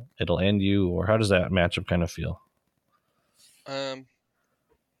 it'll end you, or how does that matchup kind of feel?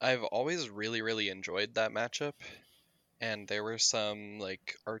 I've always really, really enjoyed that matchup. And there were some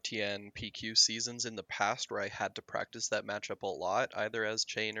like RTN PQ seasons in the past where I had to practice that matchup a lot, either as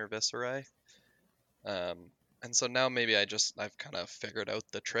Chain or Viserai. And so now maybe I've kind of figured out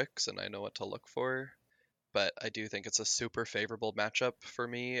the tricks and I know what to look for. But I do think it's a super favorable matchup for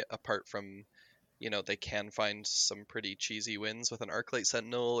me, apart from, you know, they can find some pretty cheesy wins with an Arclight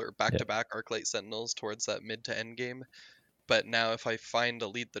Sentinel or back-to-back Arclight Sentinels towards that mid to end game. But now if I find a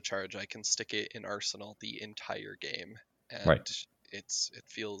lead the charge, I can stick it in Arsenal the entire game. And it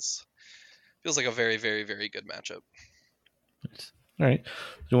feels like a very, very, very good matchup. Nice. All right.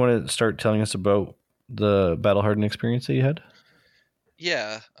 Do you want to start telling us about the Battle Hardened experience that you had?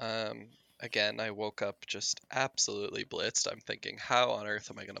 Yeah. Again, I woke up just absolutely blitzed. I'm thinking, how on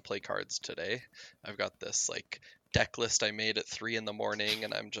earth am I going to play cards today? I've got this like deck list I made at 3 in the morning,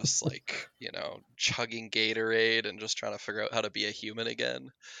 and I'm just like, chugging Gatorade and just trying to figure out how to be a human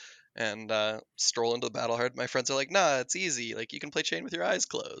again. And stroll into the battle hard. My friends are like, "Nah, it's easy. Like you can play Chain with your eyes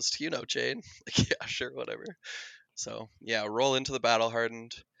closed. You know Chain." Like, yeah, sure, whatever. So yeah, roll into the battle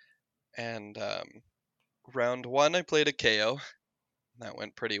hardened, and round one I played a KO. That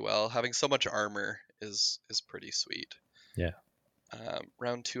went pretty well. Having so much armor is pretty sweet. Yeah.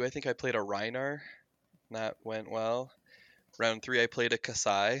 Round two, I think I played a Reinar. That went well. Round three, I played a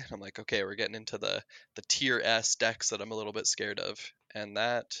Kasai. I'm like, okay, we're getting into the tier S decks that I'm a little bit scared of, and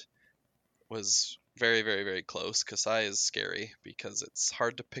that was very, very, very close. Kasai is scary because it's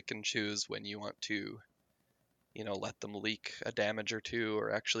hard to pick and choose when you want to, let them leak a damage or two,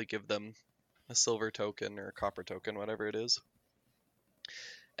 or actually give them a silver token or a copper token, whatever it is.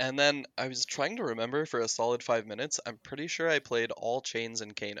 And then I was trying to remember for a solid 5 minutes. I'm pretty sure I played all chains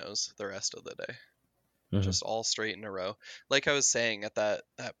and Kanos the rest of the day, just all straight in a row. Like I was saying at that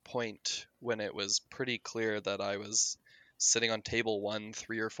point when it was pretty clear that I was sitting on table one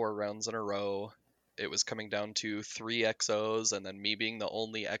 3 or 4 rounds in a row. It was coming down to 3 XOs and then me being the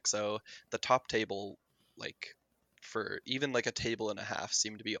only XO. The top table, like for even like a table and a half,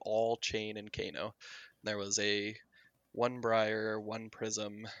 seemed to be all chain and Kano. There was a one Briar, one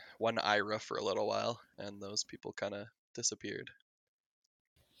Prism, one Ira for a little while, and those people kind of disappeared.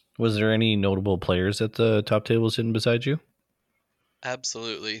 Was there any notable players at the top table sitting beside you?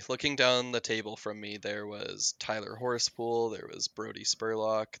 Absolutely. Looking down the table from me, there was Tyler Horsepool, there was Brody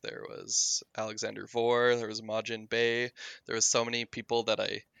Spurlock, there was Alexander Vore, there was Majin Bay. There was so many people that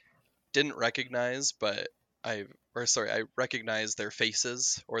I didn't recognize, but I recognized their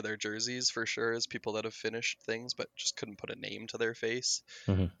faces or their jerseys for sure as people that have finished things, but just couldn't put a name to their face.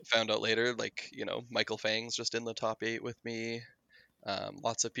 Mm-hmm. Found out later, like, Michael Fang's just in the top 8 with me.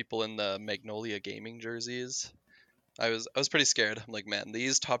 Lots of people in the Magnolia Gaming jerseys. I was pretty scared. I'm like, man,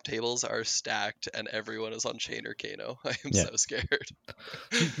 these top tables are stacked, and everyone is on Chain or Kano. I am Yeah. so scared.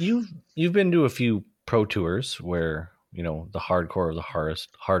 So you've been to a few pro tours where the hardcore of the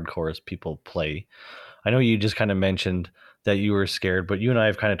hardcorest people play. I know you just kind of mentioned that you were scared, but you and I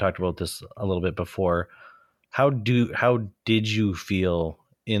have kind of talked about this a little bit before. How did you feel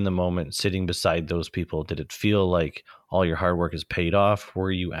in the moment sitting beside those people? Did it feel like all your hard work is paid off? Were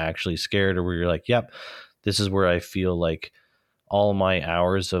you actually scared, or were you like, yep, this is where I feel like all my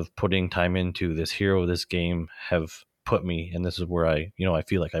hours of putting time into this hero, this game have put me, and this is where I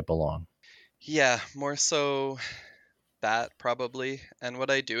feel like I belong? Yeah, more so that probably. And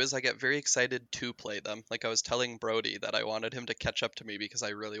what I do is I get very excited to play them. Like I was telling Brody that I wanted him to catch up to me because I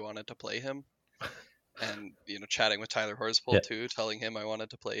really wanted to play him. And chatting with Tyler Yeah. Horspool too, telling him I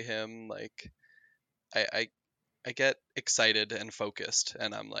wanted to play him. Like I, I I get excited and focused,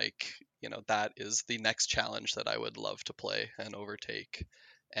 and I'm like, that is the next challenge that I would love to play and overtake.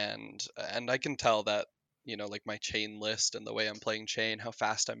 And I can tell that, like my chain list and the way I'm playing chain, how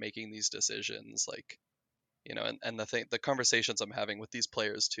fast I'm making these decisions, like, and the conversations I'm having with these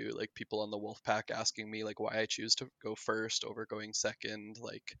players too, like people on the wolf pack asking me like why I choose to go first over going second,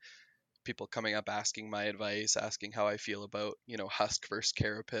 like people coming up asking my advice, asking how I feel about, Husk versus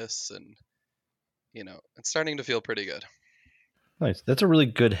Carapace, and it's starting to feel pretty good. Nice. That's a really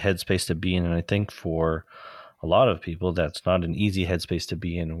good headspace to be in, and I think for a lot of people, that's not an easy headspace to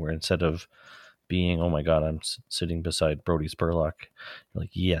be in. Where instead of being, oh my god, I'm sitting beside Brody Spurlock, you're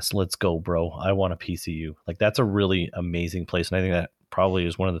like, yes, let's go, bro. I want a PCU. Like that's a really amazing place, and I think that probably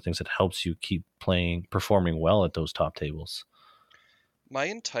is one of the things that helps you keep performing well at those top tables. My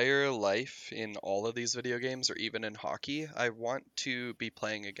entire life in all of these video games, or even in hockey, I want to be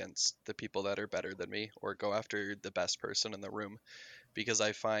playing against the people that are better than me or go after the best person in the room, because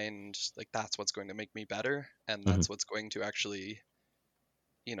I find like that's what's going to make me better, and Mm-hmm. that's what's going to actually,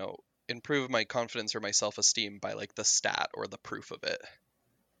 you know, improve my confidence or my self-esteem by like the stat or the proof of it.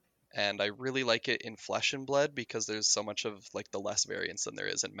 And I really like it in Flesh and Blood because there's so much of like the less variance than there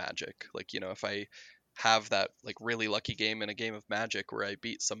is in Magic. Like, if I have that like really lucky game in a game of Magic where I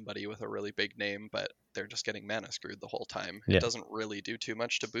beat somebody with a really big name, but they're just getting mana screwed the whole time, it Yeah. doesn't really do too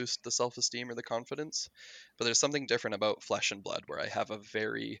much to boost the self-esteem or the confidence. But there's something different about Flesh and Blood where I have a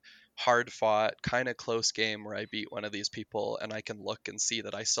very hard fought, kind of close game where I beat one of these people and I can look and see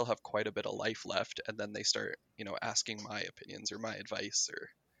that I still have quite a bit of life left, and then they start, asking my opinions or my advice,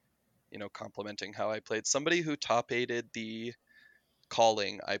 or complimenting how I played. Somebody who top aided the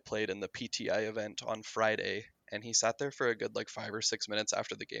calling, I played in the PTI event on Friday, and he sat there for a good like 5 or 6 minutes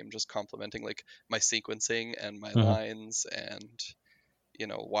after the game, just complimenting like my sequencing and my Mhm. lines, and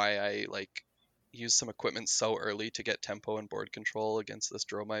why I like use some equipment so early to get tempo and board control against this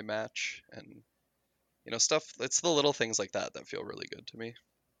Dromai match, and stuff. It's the little things like that that feel really good to me.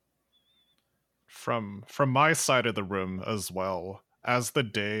 From my side of the room as well, as the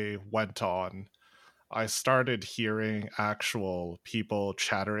day went on, I started hearing actual people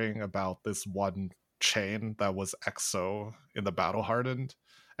chattering about this one chain that was EXO in the Battle Hardened.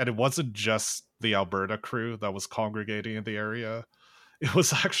 And it wasn't just the Alberta crew that was congregating in the area. It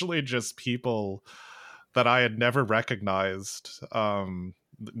was actually just people that I had never recognized,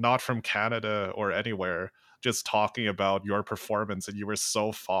 not from Canada or anywhere, just talking about your performance, and you were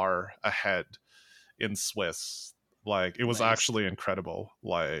so far ahead in Swiss. Like, it was Nice. actually incredible.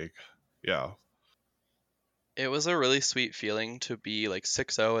 Like, yeah. It was a really sweet feeling to be like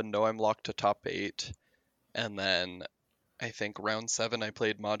 6-0 and know I'm locked to top 8. And then I think round 7 I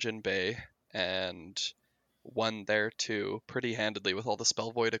played Majin Bay and won there too, pretty handedly with all the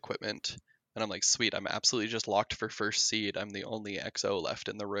Spell Void equipment. And I'm like, sweet, I'm absolutely just locked for first seed. I'm the only XO left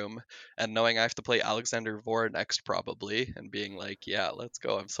in the room. And knowing I have to play Alexander Vor next, probably, and being like, yeah, let's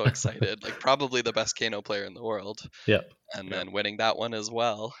go. I'm so excited. Like, probably the best Kano player in the world. Yep. And Yeah. then winning that one as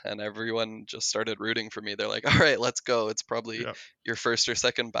well. And everyone just started rooting for me. They're like, all right, let's go. It's probably Yeah. your first or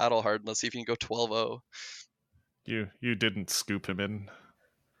second battle hard. Let's see if you can go 12-0. You didn't scoop him in.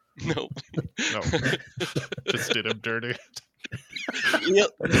 No. No. Just did him dirty.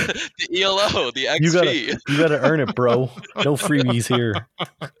 The ELO, the You XP. gotta earn it, bro. No freebies here.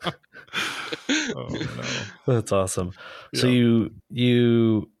 Oh no. That's awesome. So Yeah.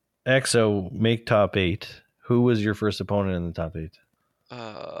 you EXO make top 8. Who was your first opponent in the top 8?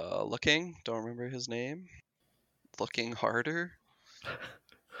 Looking, don't remember his name. Looking harder.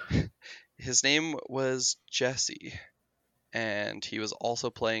 His name was Jesse, and he was also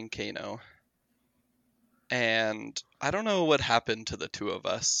playing Kano. And I don't know what happened to the two of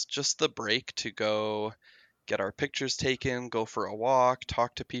us. Just the break to go get our pictures taken, go for a walk,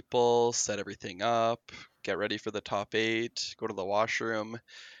 talk to people, set everything up, get ready for the top 8, go to the washroom.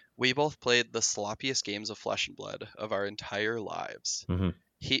 We both played the sloppiest games of Flesh and Blood of our entire lives. Mm-hmm.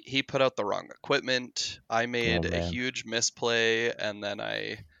 He put out the wrong equipment. I made a man. huge misplay, and then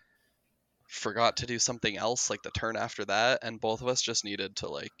I forgot to do something else like the turn after that, and both of us just needed to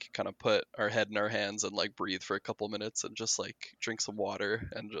like kind of put our head in our hands and like breathe for a couple minutes and just like drink some water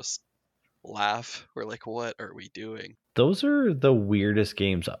and just laugh. We're like, what are we doing? Those are the weirdest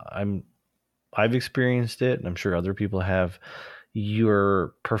games. I've experienced it, and I'm sure other people have.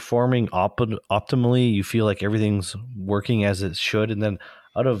 You're performing optimally. You feel like everything's working as it should, and then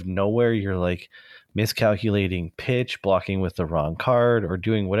out of nowhere, you're like miscalculating pitch, blocking with the wrong card, or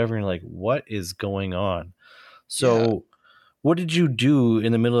doing whatever. And you're like, what is going on? Yeah, So, what did you do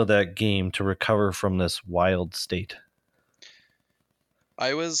in the middle of that game to recover from this wild state?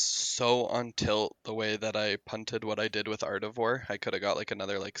 I was so on tilt the way that I punted what I did with Art of War. I could have got like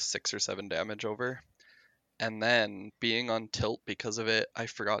another like 6 or 7 damage over. And then being on tilt because of it, I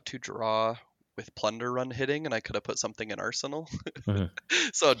forgot to draw with Plunder Run hitting, and I could have put something in Arsenal. Mhm.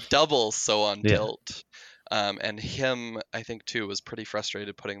 So double so on Yeah. tilt. And him, I think too, was pretty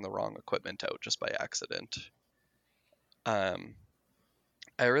frustrated putting the wrong equipment out just by accident. I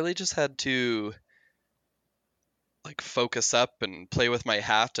really just had to like focus up and play with my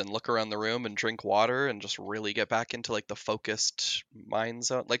hat and look around the room and drink water and just really get back into like the focused mind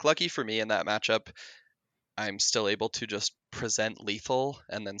zone. Like lucky for me in that matchup, I'm still able to just present lethal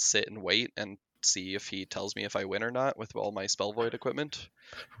and then sit and wait and see if he tells me if I win or not with all my spell void equipment.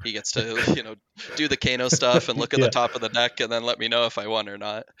 He gets to, do the Kano stuff and look at Yeah. the top of the deck and then let me know if I won or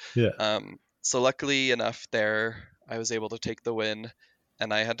not. Yeah. So luckily enough there, I was able to take the win,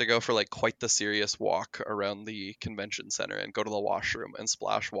 and I had to go for like quite the serious walk around the convention center and go to the washroom and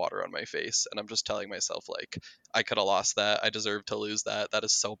splash water on my face. And I'm just telling myself like, I could have lost that. I deserve to lose that. That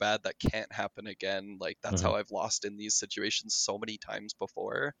is so bad. That can't happen again. Like that's Mhm. how I've lost in these situations so many times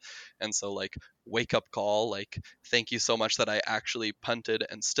before. And so like wake up call, like thank you so much that I actually punted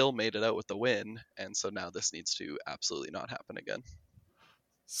and still made it out with the win. And so now this needs to absolutely not happen again.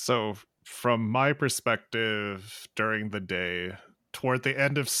 So, from my perspective, during the day, toward the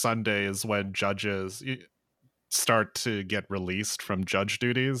end of Sunday is when judges start to get released from judge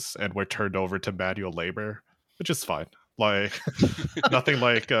duties and we're turned over to manual labor, which is fine. Like, nothing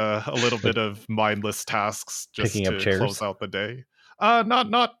like a little bit of mindless tasks just Picking up to chairs. close out the day.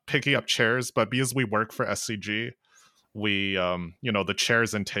 Not picking up chairs, but because we work for SCG, we the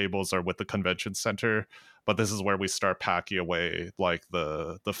chairs and tables are with the convention center, but this is where we start packing away like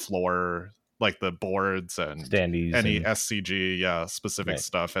the floor, like the boards and Standees any and SCG, yeah, specific right.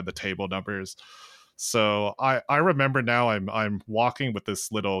 stuff and the table numbers. So I remember now I'm walking with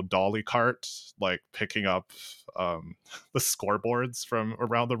this little dolly cart, like picking up the scoreboards from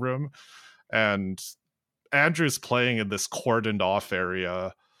around the room, and Andrew's playing in this cordoned off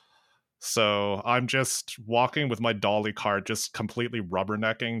area. So I'm just walking with my dolly cart, just completely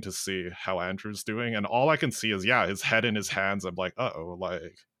rubbernecking to see how Andrew's doing, and all I can see is his head in his hands. I'm like, oh,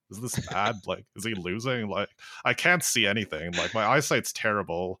 like is this bad? Like, is he losing? Like, I can't see anything. Like, my eyesight's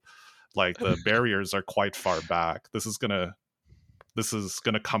terrible. Like, the barriers are quite far back. This is gonna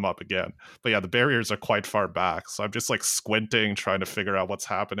come up again. But yeah, the barriers are quite far back. So I'm just like squinting, trying to figure out what's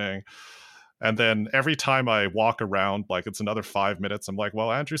happening. And then every time I walk around, like it's another 5 minutes, I'm like,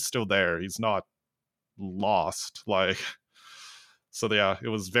 well, Andrew's still there. He's not lost. Like, so yeah, it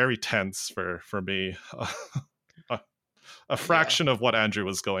was very tense for me. a, a Yeah. fraction of what Andrew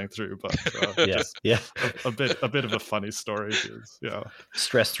was going through, but Yeah, just yeah. a bit of a funny story. Because, yeah,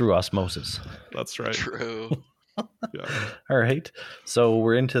 Stress through osmosis. that's right. True. Yeah. All right. So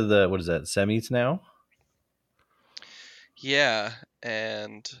we're into the what is that, semis now? Yeah,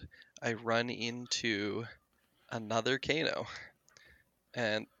 and I run into another Kano.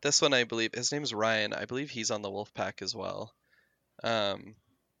 And this one, I believe, his name's Ryan. I believe he's on the wolf pack as well. Um,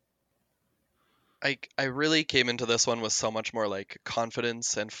 I really came into this one with so much more like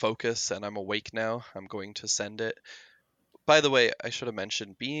confidence and focus, and I'm awake now. I'm going to send it. By the way, I should have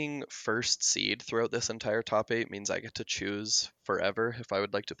mentioned being first seed throughout this entire top 8 means I get to choose forever if I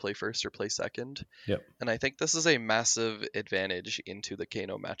would like to play first or play second. Yep. And I think this is a massive advantage into the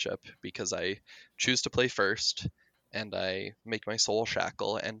Kano matchup because I choose to play first and I make my soul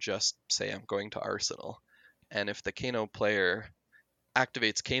shackle and just say I'm going to Arsenal. And if the Kano player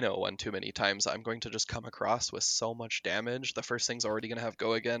activates Kano one too many times, I'm going to just come across with so much damage. The first thing's already going to have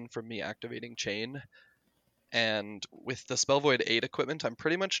go again from me activating Chain. And with the Spell Void 8 equipment, I'm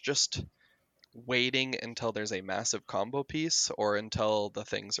pretty much just waiting until there's a massive combo piece or until the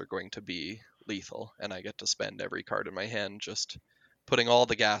things are going to be lethal and I get to spend every card in my hand just putting all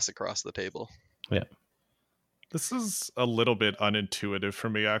the gas across the table. Yeah. This is a little bit unintuitive for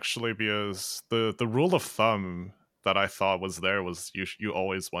me, actually, because the rule of thumb that I thought was there was you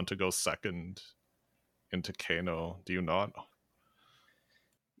always want to go second into Kano. Do you not?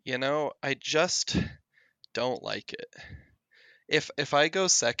 You know, I just don't like it. If I go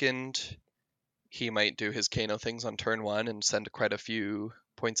second, he might do his Kano things on turn 1 and send quite a few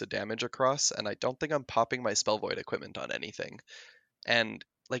points of damage across, and I don't think I'm popping my Spell Void equipment on anything. And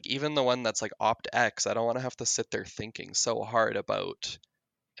like even the one that's like Opt X, I don't want to have to sit there thinking so hard about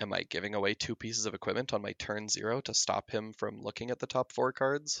am I giving away 2 pieces of equipment on my turn 0 to stop him from looking at the top 4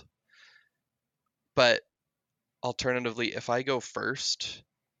 cards. But alternatively, if I go first,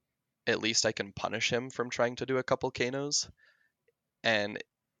 at least I can punish him from trying to do a couple Kanos. And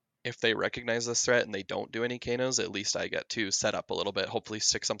if they recognize this threat and they don't do any Kanos, at least I get to set up a little bit, hopefully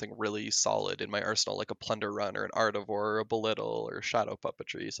stick something really solid in my arsenal, like a Plunder Run or an Artivore or a Belittle or Shadow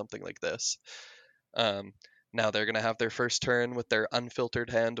Puppetry, something like this. Um, Now they're going to have their first turn with their unfiltered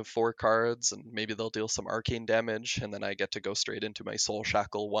hand of 4 cards, and maybe they'll deal some arcane damage, and then I get to go straight into my Soul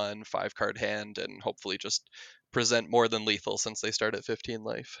Shackle 1 5-card hand and hopefully just present more than lethal since they start at 15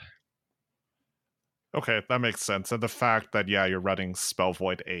 life. Okay, that makes sense. And the fact that you're running Spell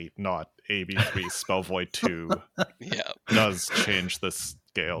Void 8, not AB3 Spell Void 2, Yeah. does change the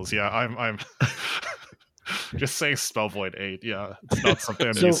scales. Yeah, I'm just saying Spell Void 8. Yeah, it's not something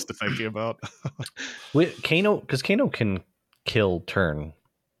I'm So- used to thinking about. With Kano, because Kano can kill turn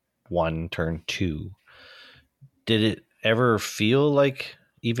 1, turn 2. Did it ever feel like,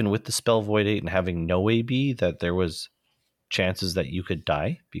 even with the Spell Void 8 and having no AB, that there was chances that you could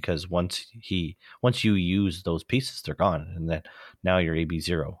die? Because once you use those pieces, they're gone, and then now you're AB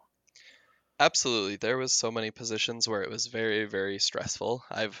 0. Absolutely. There was so many positions where it was very, very stressful.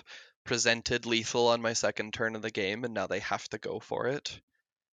 I've presented lethal on my second turn of the game, and now they have to go for it.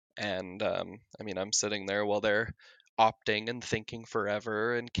 And I mean, I'm sitting there while they're opting and thinking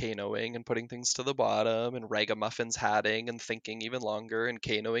forever and Kanoing and putting things to the bottom and Ragamuffins hatting and thinking even longer and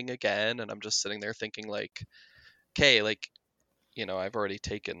Kanoing again. And I'm just sitting there thinking like, okay, like, I've already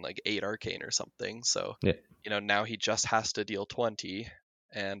taken like 8 arcane or something. So, Yeah. now he just has to deal 20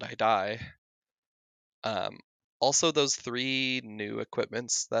 and I die. Um, Also, those 3 new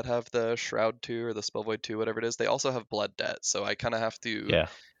equipments that have the Shroud 2 or the Spell Void 2, whatever it is, they also have Blood Debt. So I kind of have to Yeah.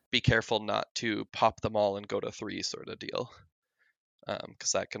 be careful not to pop them all and go to 3 sort of deal,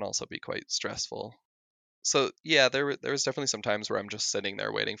 because that can also be quite stressful. So yeah, there was definitely some times where I'm just sitting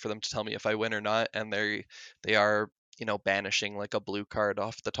there waiting for them to tell me if I win or not, and they are, banishing like a blue card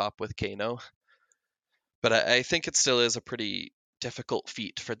off the top with Kano. But I think it still is a pretty difficult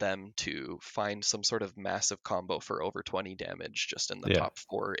feat for them to find some sort of massive combo for over 20 damage just in the Yeah, top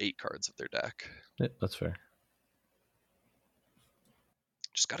 4 or 8 cards of their deck. yeah, that's fair.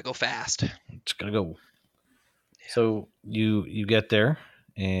 Just gotta go fast. Just gotta go. So you get there,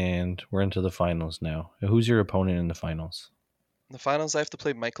 and we're into the finals now. Who's your opponent in the finals? In the finals, I have to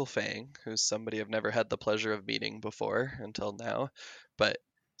play Michael Fang, who's somebody I've never had the pleasure of meeting before until now, but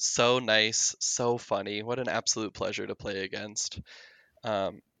so nice, so funny. What an absolute pleasure to play against.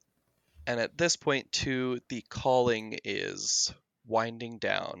 Um, and at this point, too, the calling is winding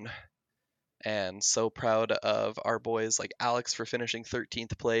down. And so proud of our boys like Alex for finishing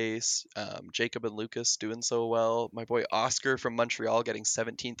 13th place, Jacob and Lucas doing so well, my boy Oscar from Montreal getting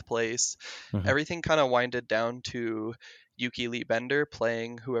 17th place. Mhm. Everything kind of winded down to Yuki Lee Bender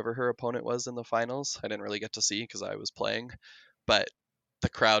playing whoever her opponent was in the finals. I didn't really get to see because I was playing, but the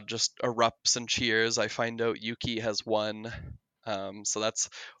crowd just erupts and cheers. I find out Yuki has won. So that's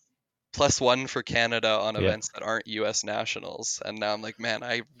 +1 for Canada on Yeah, events that aren't US nationals. And now I'm like, man,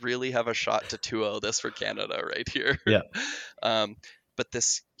 I really have a shot to 2-0 this for Canada right here. yeah. um, but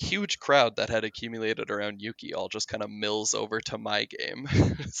this huge crowd that had accumulated around Yuki all just kind of mills over to my game.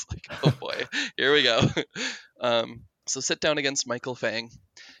 It's like, oh boy, here we go. So sit down against Michael Fang.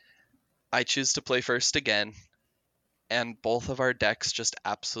 I choose to play first again, and both of our decks just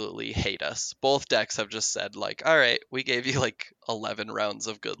absolutely hate us. Both decks have just said like, all right, we gave you like 11 rounds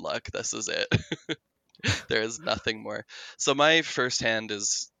of good luck. This is it. There is nothing more. So my first hand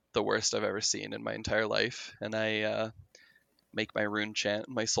is the worst I've ever seen in my entire life, and I make my rune chant,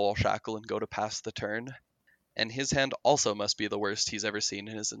 my soul shackle, and go to pass the turn. And his hand also must be the worst he's ever seen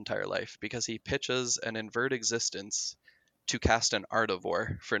in his entire life because he pitches an invert existence to cast an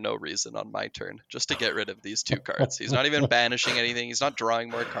Artivore for no reason on my turn, just to get rid of these 2 cards. He's not even banishing anything. He's not drawing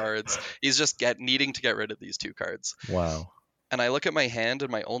more cards. He's just needing to get rid of these 2 cards. Wow. And I look at my hand, and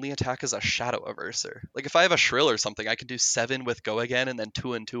my only attack is a Shadow Averser. Like if I have a Shrill or something, I can do 7 with Go Again, and then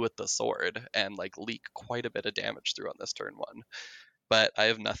 2 and 2 with the sword, and like leak quite a bit of damage through on this turn 1. But I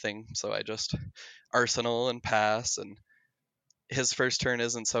have nothing, so I just Arsenal and pass. And his first turn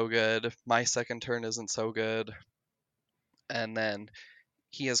isn't so good. My second turn isn't so good. And then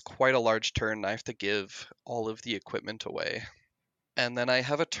he has quite a large turn, and I have to give all of the equipment away. And then I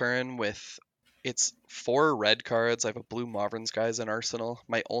have a turn with it's 4 red cards. I have a blue Mauvrin's Guys in Arsenal.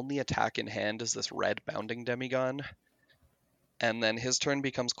 My only attack in hand is this red Bounding Demigon. And then his turn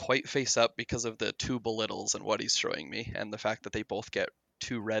becomes quite face up because of the 2 belittles and what he's showing me, and the fact that they both get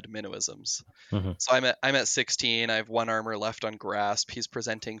 2 red Minnoisms. Mhm. So I'm at 16. I have 1 armor left on Grasp. He's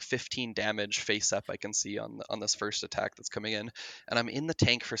presenting 15 damage face up. I can see on this first attack that's coming in, and I'm in the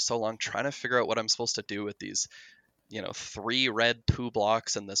tank for so long trying to figure out what I'm supposed to do with these, 3 red 2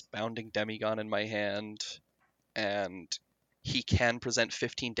 blocks and this Bounding Demigon in my hand, and he can present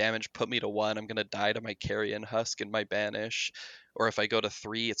 15 damage, put me to 1. I'm gonna die to my Carrion Husk and my Banish, or if I go to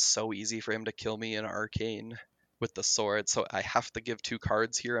 3, it's so easy for him to kill me in Arcane with the sword. So I have to give 2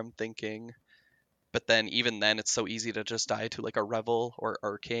 cards here, I'm thinking. But then even then, it's so easy to just die to like a Revel or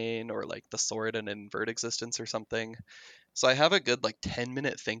Arcane or like the sword and invert existence or something. So I have a good like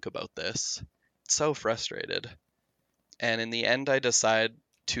 10-minute think about this. So frustrated. And in the end, I decide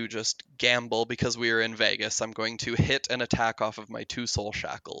to just gamble because we are in Vegas. I'm going to hit an attack off of my 2 Soul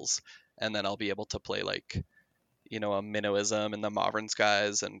Shackles, and then I'll be able to play like, a Minnoism and the Mauvrin's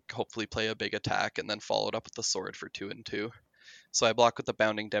Guys and hopefully play a big attack and then follow it up with the sword for 2 and 2. So I block with the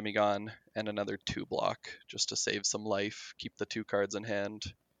Bounding Demigon and another 2 block just to save some life, keep the 2 cards in hand.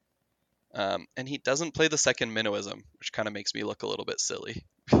 And he doesn't play the second Minnoism, which kind of makes me look a little bit silly.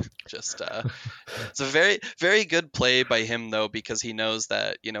 Just it's a very, very good play by him though, because he knows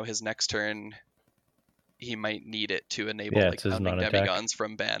that his next turn he might need it to enable Yeah, like it's his Bounding non-attack. Demigons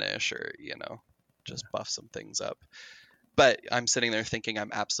from Banish or just buff some things up. But I'm sitting there thinking I'm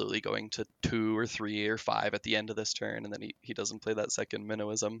absolutely going to 2 or 3 or 5 at the end of this turn, and then he doesn't play that second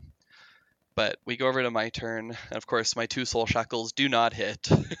Minnoism. But we go over to my turn, and of course my 2 Soul Shackles do not hit.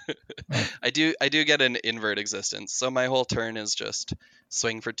 I do get an invert existence, so my whole turn is just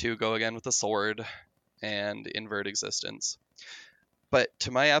swing for 2, go again with the sword, and invert existence. But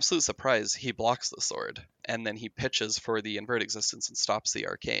to my absolute surprise, he blocks the sword, and then he pitches for the invert existence and stops the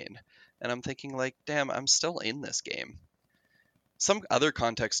arcane. And I'm thinking like, damn, I'm still in this game. Some other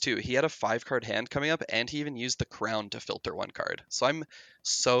context too, he had a 5-card hand coming up, and he even used the crown to filter 1 card. So I'm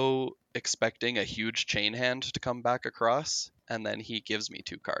so expecting a huge chain hand to come back across, and then he gives me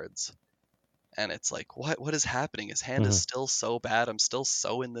 2 cards. And it's like, what is happening? His hand is Mhm. still so bad. I'm still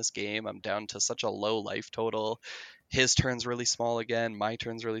so in this game. I'm down to such a low life total. His turn's really small again. My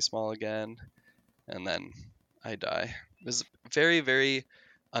turn's really small again. And then I die. It was very, very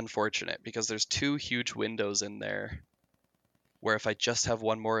unfortunate because there's two huge windows in there where if I just have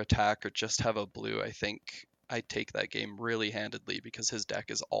one more attack or just have a blue, I think I'd take that game really handedly because his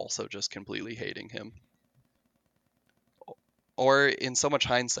deck is also just completely hating him. Or in so much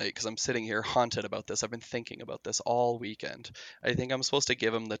hindsight, because I'm sitting here haunted about this, I've been thinking about this all weekend. I think I'm supposed to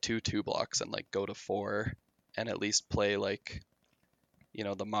give him the 2/2 blocks and like go to 4 and at least play like,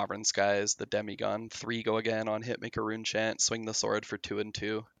 the Maverin Skies, the Demigon, 3 go again on hit, make a rune chant, swing the sword for 2 and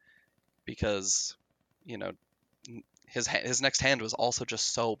 2. Because, you know, his next hand was also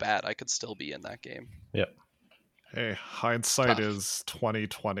just so bad. I could still be in that game. Yep. Hey, hindsight Tough. is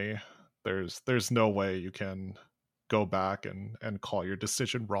 2020. There's no way you can go back and call your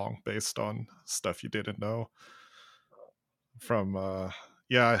decision wrong based on stuff you didn't know. From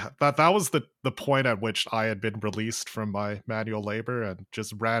yeah, that was the point at which I had been released from my manual labor and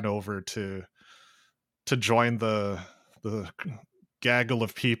just ran over to join the gaggle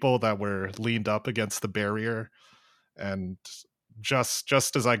of people that were leaned up against the barrier. And just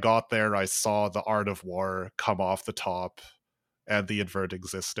as I got there, I saw the Art of War come off the top and the invert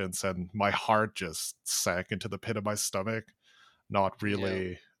existence, and my heart just sank into the pit of my stomach, not Yeah.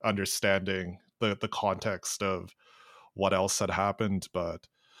 really understanding the context of what else had happened. But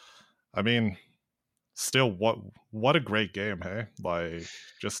I mean, still, what a great game, hey? Like,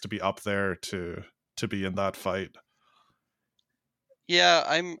 just to be up there, to be in that fight. Yeah,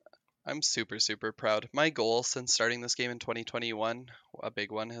 I'm super super proud. My goal since starting this game in 2021, a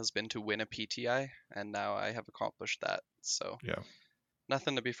big one, has been to win a PTI, and now I have accomplished that. So Yeah,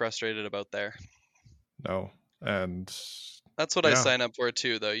 nothing to be frustrated about there. no, and That's what I yeah, sign up for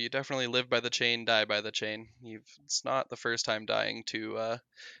too, though. You definitely live by the chain, die by the chain. It's not the first time dying to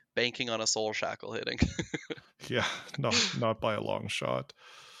banking on a soul shackle hitting. yeah, not by a long shot.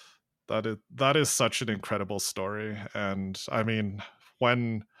 That is such an incredible story. And I mean,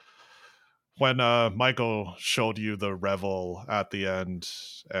 when Michael showed you the revel at the end,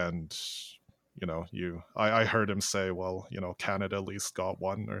 and I heard him say, well, Canada at least got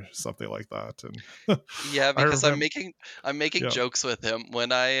one or something like that. And Yeah, I because remember, I'm making yeah, jokes with him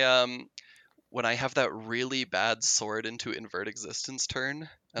when I have that really bad sword into invert existence turn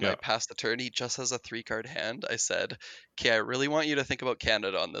and I yeah, pass the turn, he just has a 3 card hand. I said, okay, I really want you to think about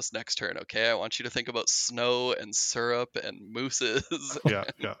Canada on this next turn, okay? I want you to think about snow and syrup and mooses. yeah,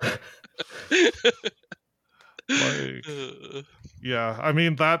 yeah. Like, yeah, I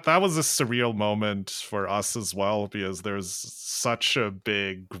mean, that was a surreal moment for us as well, because there's such a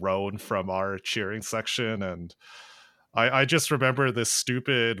big groan from our cheering section. And I just remember this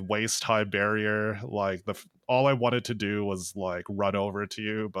stupid waist high barrier. Like, all I wanted to do was like run over to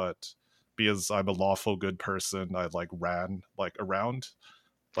you, but because I'm a lawful good person, I like ran like around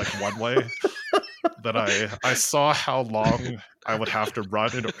like one way. That I saw how long I would have to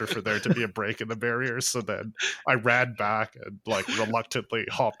run in order for there to be a break in the barrier. So then I ran back and like reluctantly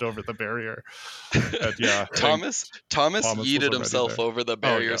hopped over the barrier. And yeah, and Thomas Thomas was yeeted already himself there. over the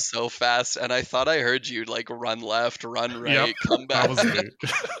Oh barrier yeah. so fast, and I thought I heard you like run left, run Yep. right, come That back. was me.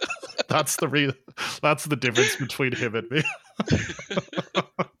 that's that's the difference between him and me.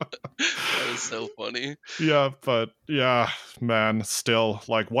 That is so funny. Yeah, but yeah, man, still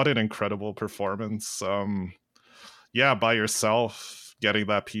like what an incredible performance. Yeah, by yourself getting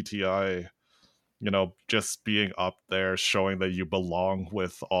that PTI, just being up there, showing that you belong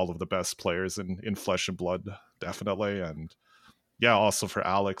with all of the best players in Flesh and Blood, definitely. And yeah, also for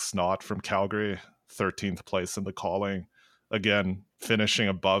Alex Knott from Calgary, 13th place in the calling. Again, finishing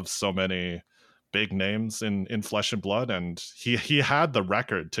above so many big names in Flesh and Blood. And he had the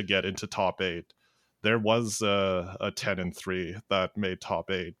record to get into top 8. There was a 10-3 that made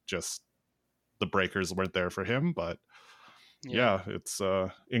top 8, just the breakers weren't there for him. But Yeah. yeah, it's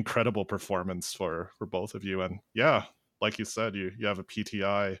incredible performance for both of you. And yeah, like you said, you have a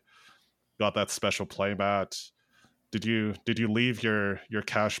PTI, got that special playmat. Did you leave your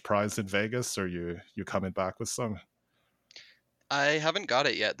cash prize in Vegas, or you coming back with some? I haven't got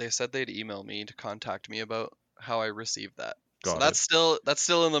it yet. They said they'd email me to contact me about how I received that. So Got it. that's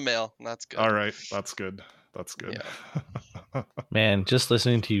still in the mail. That's All good. right, that's good. That's good. Yeah. Man, just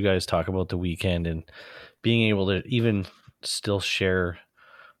listening to you guys talk about the weekend and being able to even still share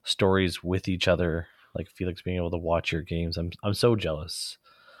stories with each other, like Felix being able to watch your games, I'm so jealous.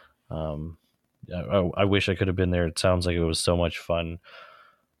 Um, I wish I could have been there. It sounds like it was so much fun.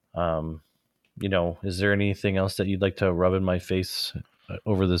 Is there anything else that you'd like to rub in my face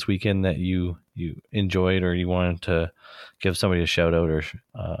over this weekend that you enjoyed, or you wanted to give somebody a shout out, or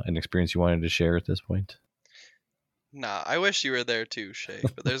an experience you wanted to share at this point? Nah, I wish you were there too, Shay,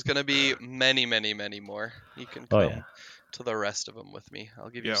 but there's going to be many, many, many more. You can Oh come yeah, to the rest of them with me. I'll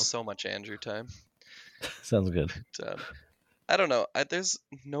give you Yeah. so much Andrew time. sounds good. I don't know. There's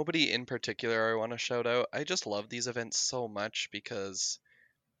nobody in particular I want to shout out. I just love these events so much because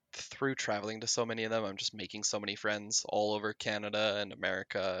through traveling to so many of them, I'm just making so many friends all over Canada and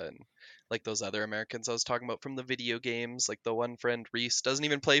America, and like those other Americans I was talking about from the video games. Like the one friend, Reese, doesn't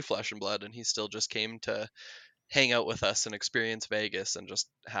even play Flesh and Blood, and he still just came to hang out with us and experience Vegas and just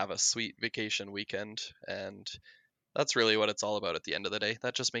have a sweet vacation weekend. And that's really what it's all about at the end of the day.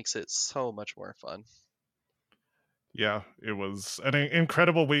 That just makes it so much more fun. Yeah, it was an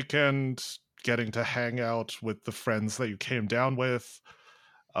incredible weekend getting to hang out with the friends that you came down with,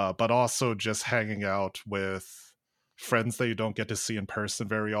 but also just hanging out with friends that you don't get to see in person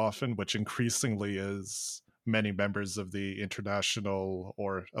very often, which increasingly is many members of the international,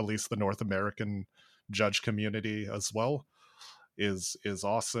 or at least the North American judge community as well, is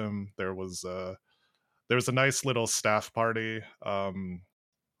awesome. There was a nice little staff party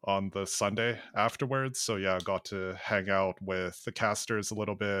on the Sunday afterwards. So yeah, I got to hang out with the casters a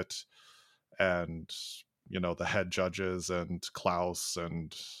little bit, and the head judges and Klaus,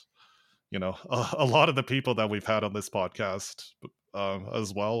 and a lot of the people that we've had on this podcast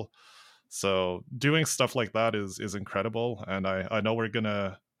as well. So doing stuff like that is incredible, and I know we're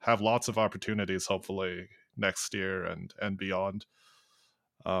gonna have lots of opportunities hopefully next year and beyond.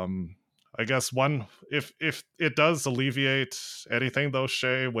 um I guess one, if it does alleviate anything though,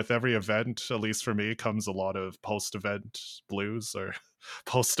 Shay, with every event, at least for me, comes a lot of post-event blues or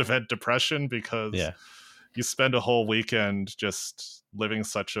post-event depression, because Yeah, you spend a whole weekend just living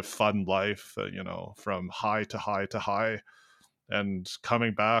such a fun life, from high to high to high, and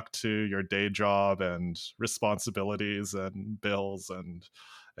coming back to your day job and responsibilities and bills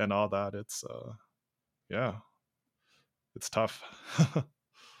and all that. It's yeah, it's tough.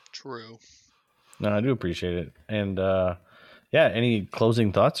 True. no, I do appreciate it. And yeah, any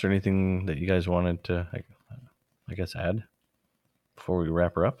closing thoughts or anything that you guys wanted to, I guess, add before we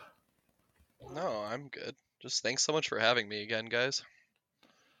wrap her up? No, I'm good. Just thanks so much for having me again, guys.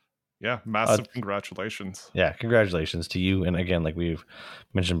 Yeah, massive congratulations. Yeah, congratulations to you. And again, like we've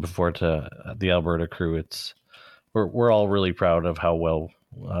mentioned before, to the Alberta crew, we're all really proud of how well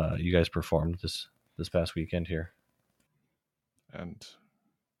you guys performed this past weekend here. And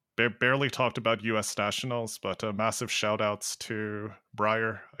barely talked about U.S. nationals, but massive shout outs to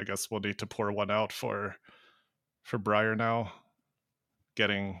Briar. I guess we'll need to pour one out for Briar now.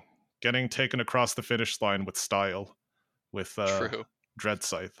 Getting taken across the finish line with style, with True. Dread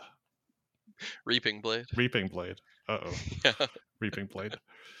Scythe. Reaping Blade. Reaping Blade. Uh-oh. Yeah. Reaping Blade.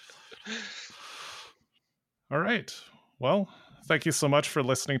 All right. Well, thank you so much for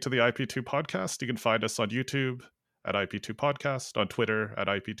listening to the IP2 podcast. You can find us on YouTube at IP2 Podcast, on Twitter at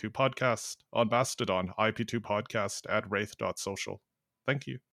IP2 Podcast, on Mastodon, IP2 Podcast, at wraith.social. Thank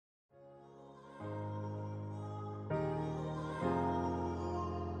you.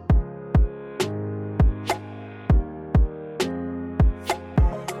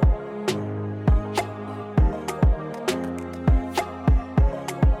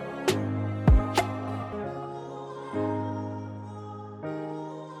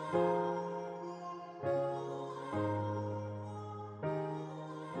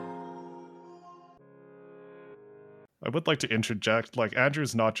 I would like to interject, like,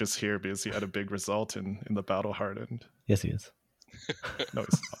 Andrew's not just here because he had a big result in the Battle Hardened. Yes, he is. No,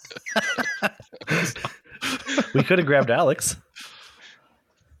 he's not. We could have grabbed Alex.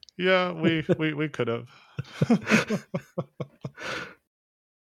 Yeah, we could have.